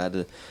I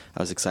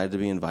was excited to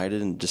be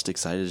invited, and just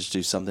excited to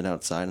do something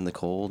outside in the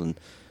cold. And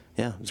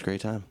yeah, it was a great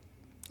time.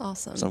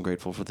 Awesome. So I'm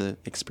grateful for the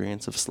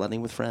experience of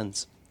sledding with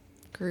friends.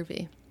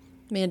 Groovy.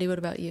 Mandy, what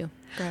about you?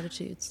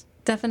 Gratitudes.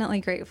 Definitely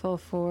grateful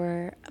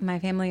for my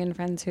family and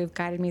friends who have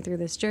guided me through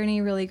this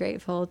journey. Really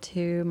grateful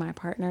to my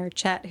partner,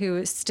 Chet,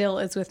 who still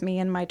is with me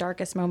in my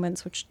darkest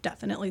moments, which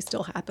definitely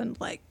still happened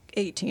like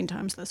 18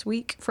 times this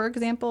week, for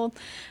example.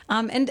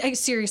 And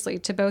seriously,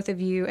 to both of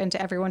you and to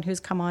everyone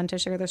who's come on to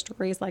share their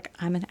stories, like,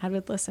 I'm an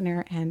avid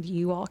listener and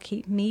you all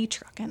keep me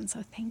trucking.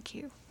 So thank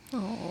you.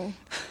 Oh.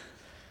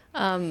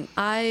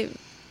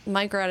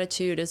 My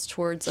gratitude is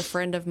towards a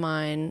friend of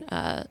mine,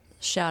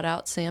 shout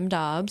out Sam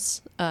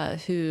Dobbs,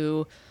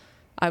 who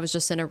I've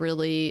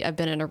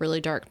been in a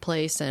really dark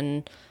place,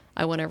 and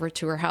I went over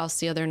to her house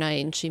the other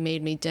night and she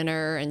made me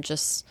dinner, and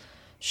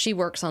she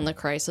works on the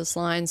crisis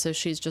line. So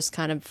she's just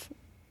kind of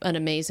an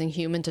amazing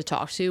human to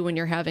talk to when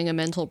you're having a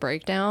mental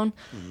breakdown.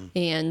 Mm-hmm.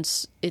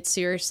 And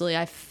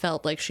I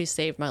felt like she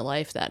saved my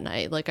life that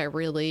night. Like, I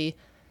really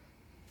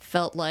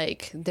felt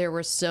like there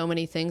were so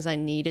many things I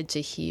needed to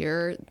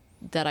hear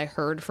that I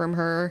heard from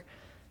her.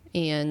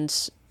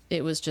 And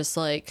it was just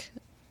like,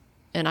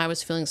 and I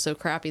was feeling so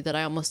crappy that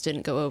I almost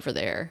didn't go over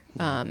there.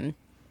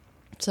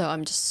 So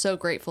I'm just so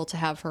grateful to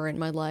have her in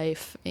my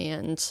life,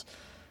 and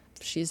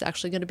she's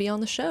actually going to be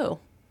on the show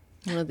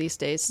one of these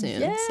days soon.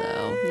 Yes.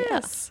 So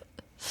yes.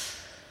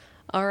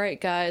 All right,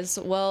 guys.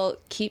 Well,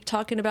 keep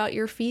talking about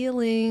your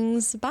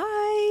feelings.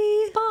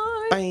 Bye.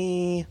 Bye.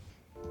 Bye.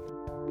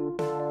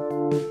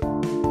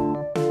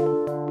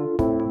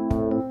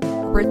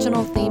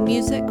 Original theme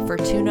music for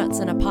Two Nuts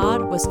in a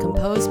Pod was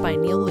composed by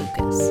Neil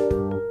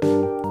Lucas.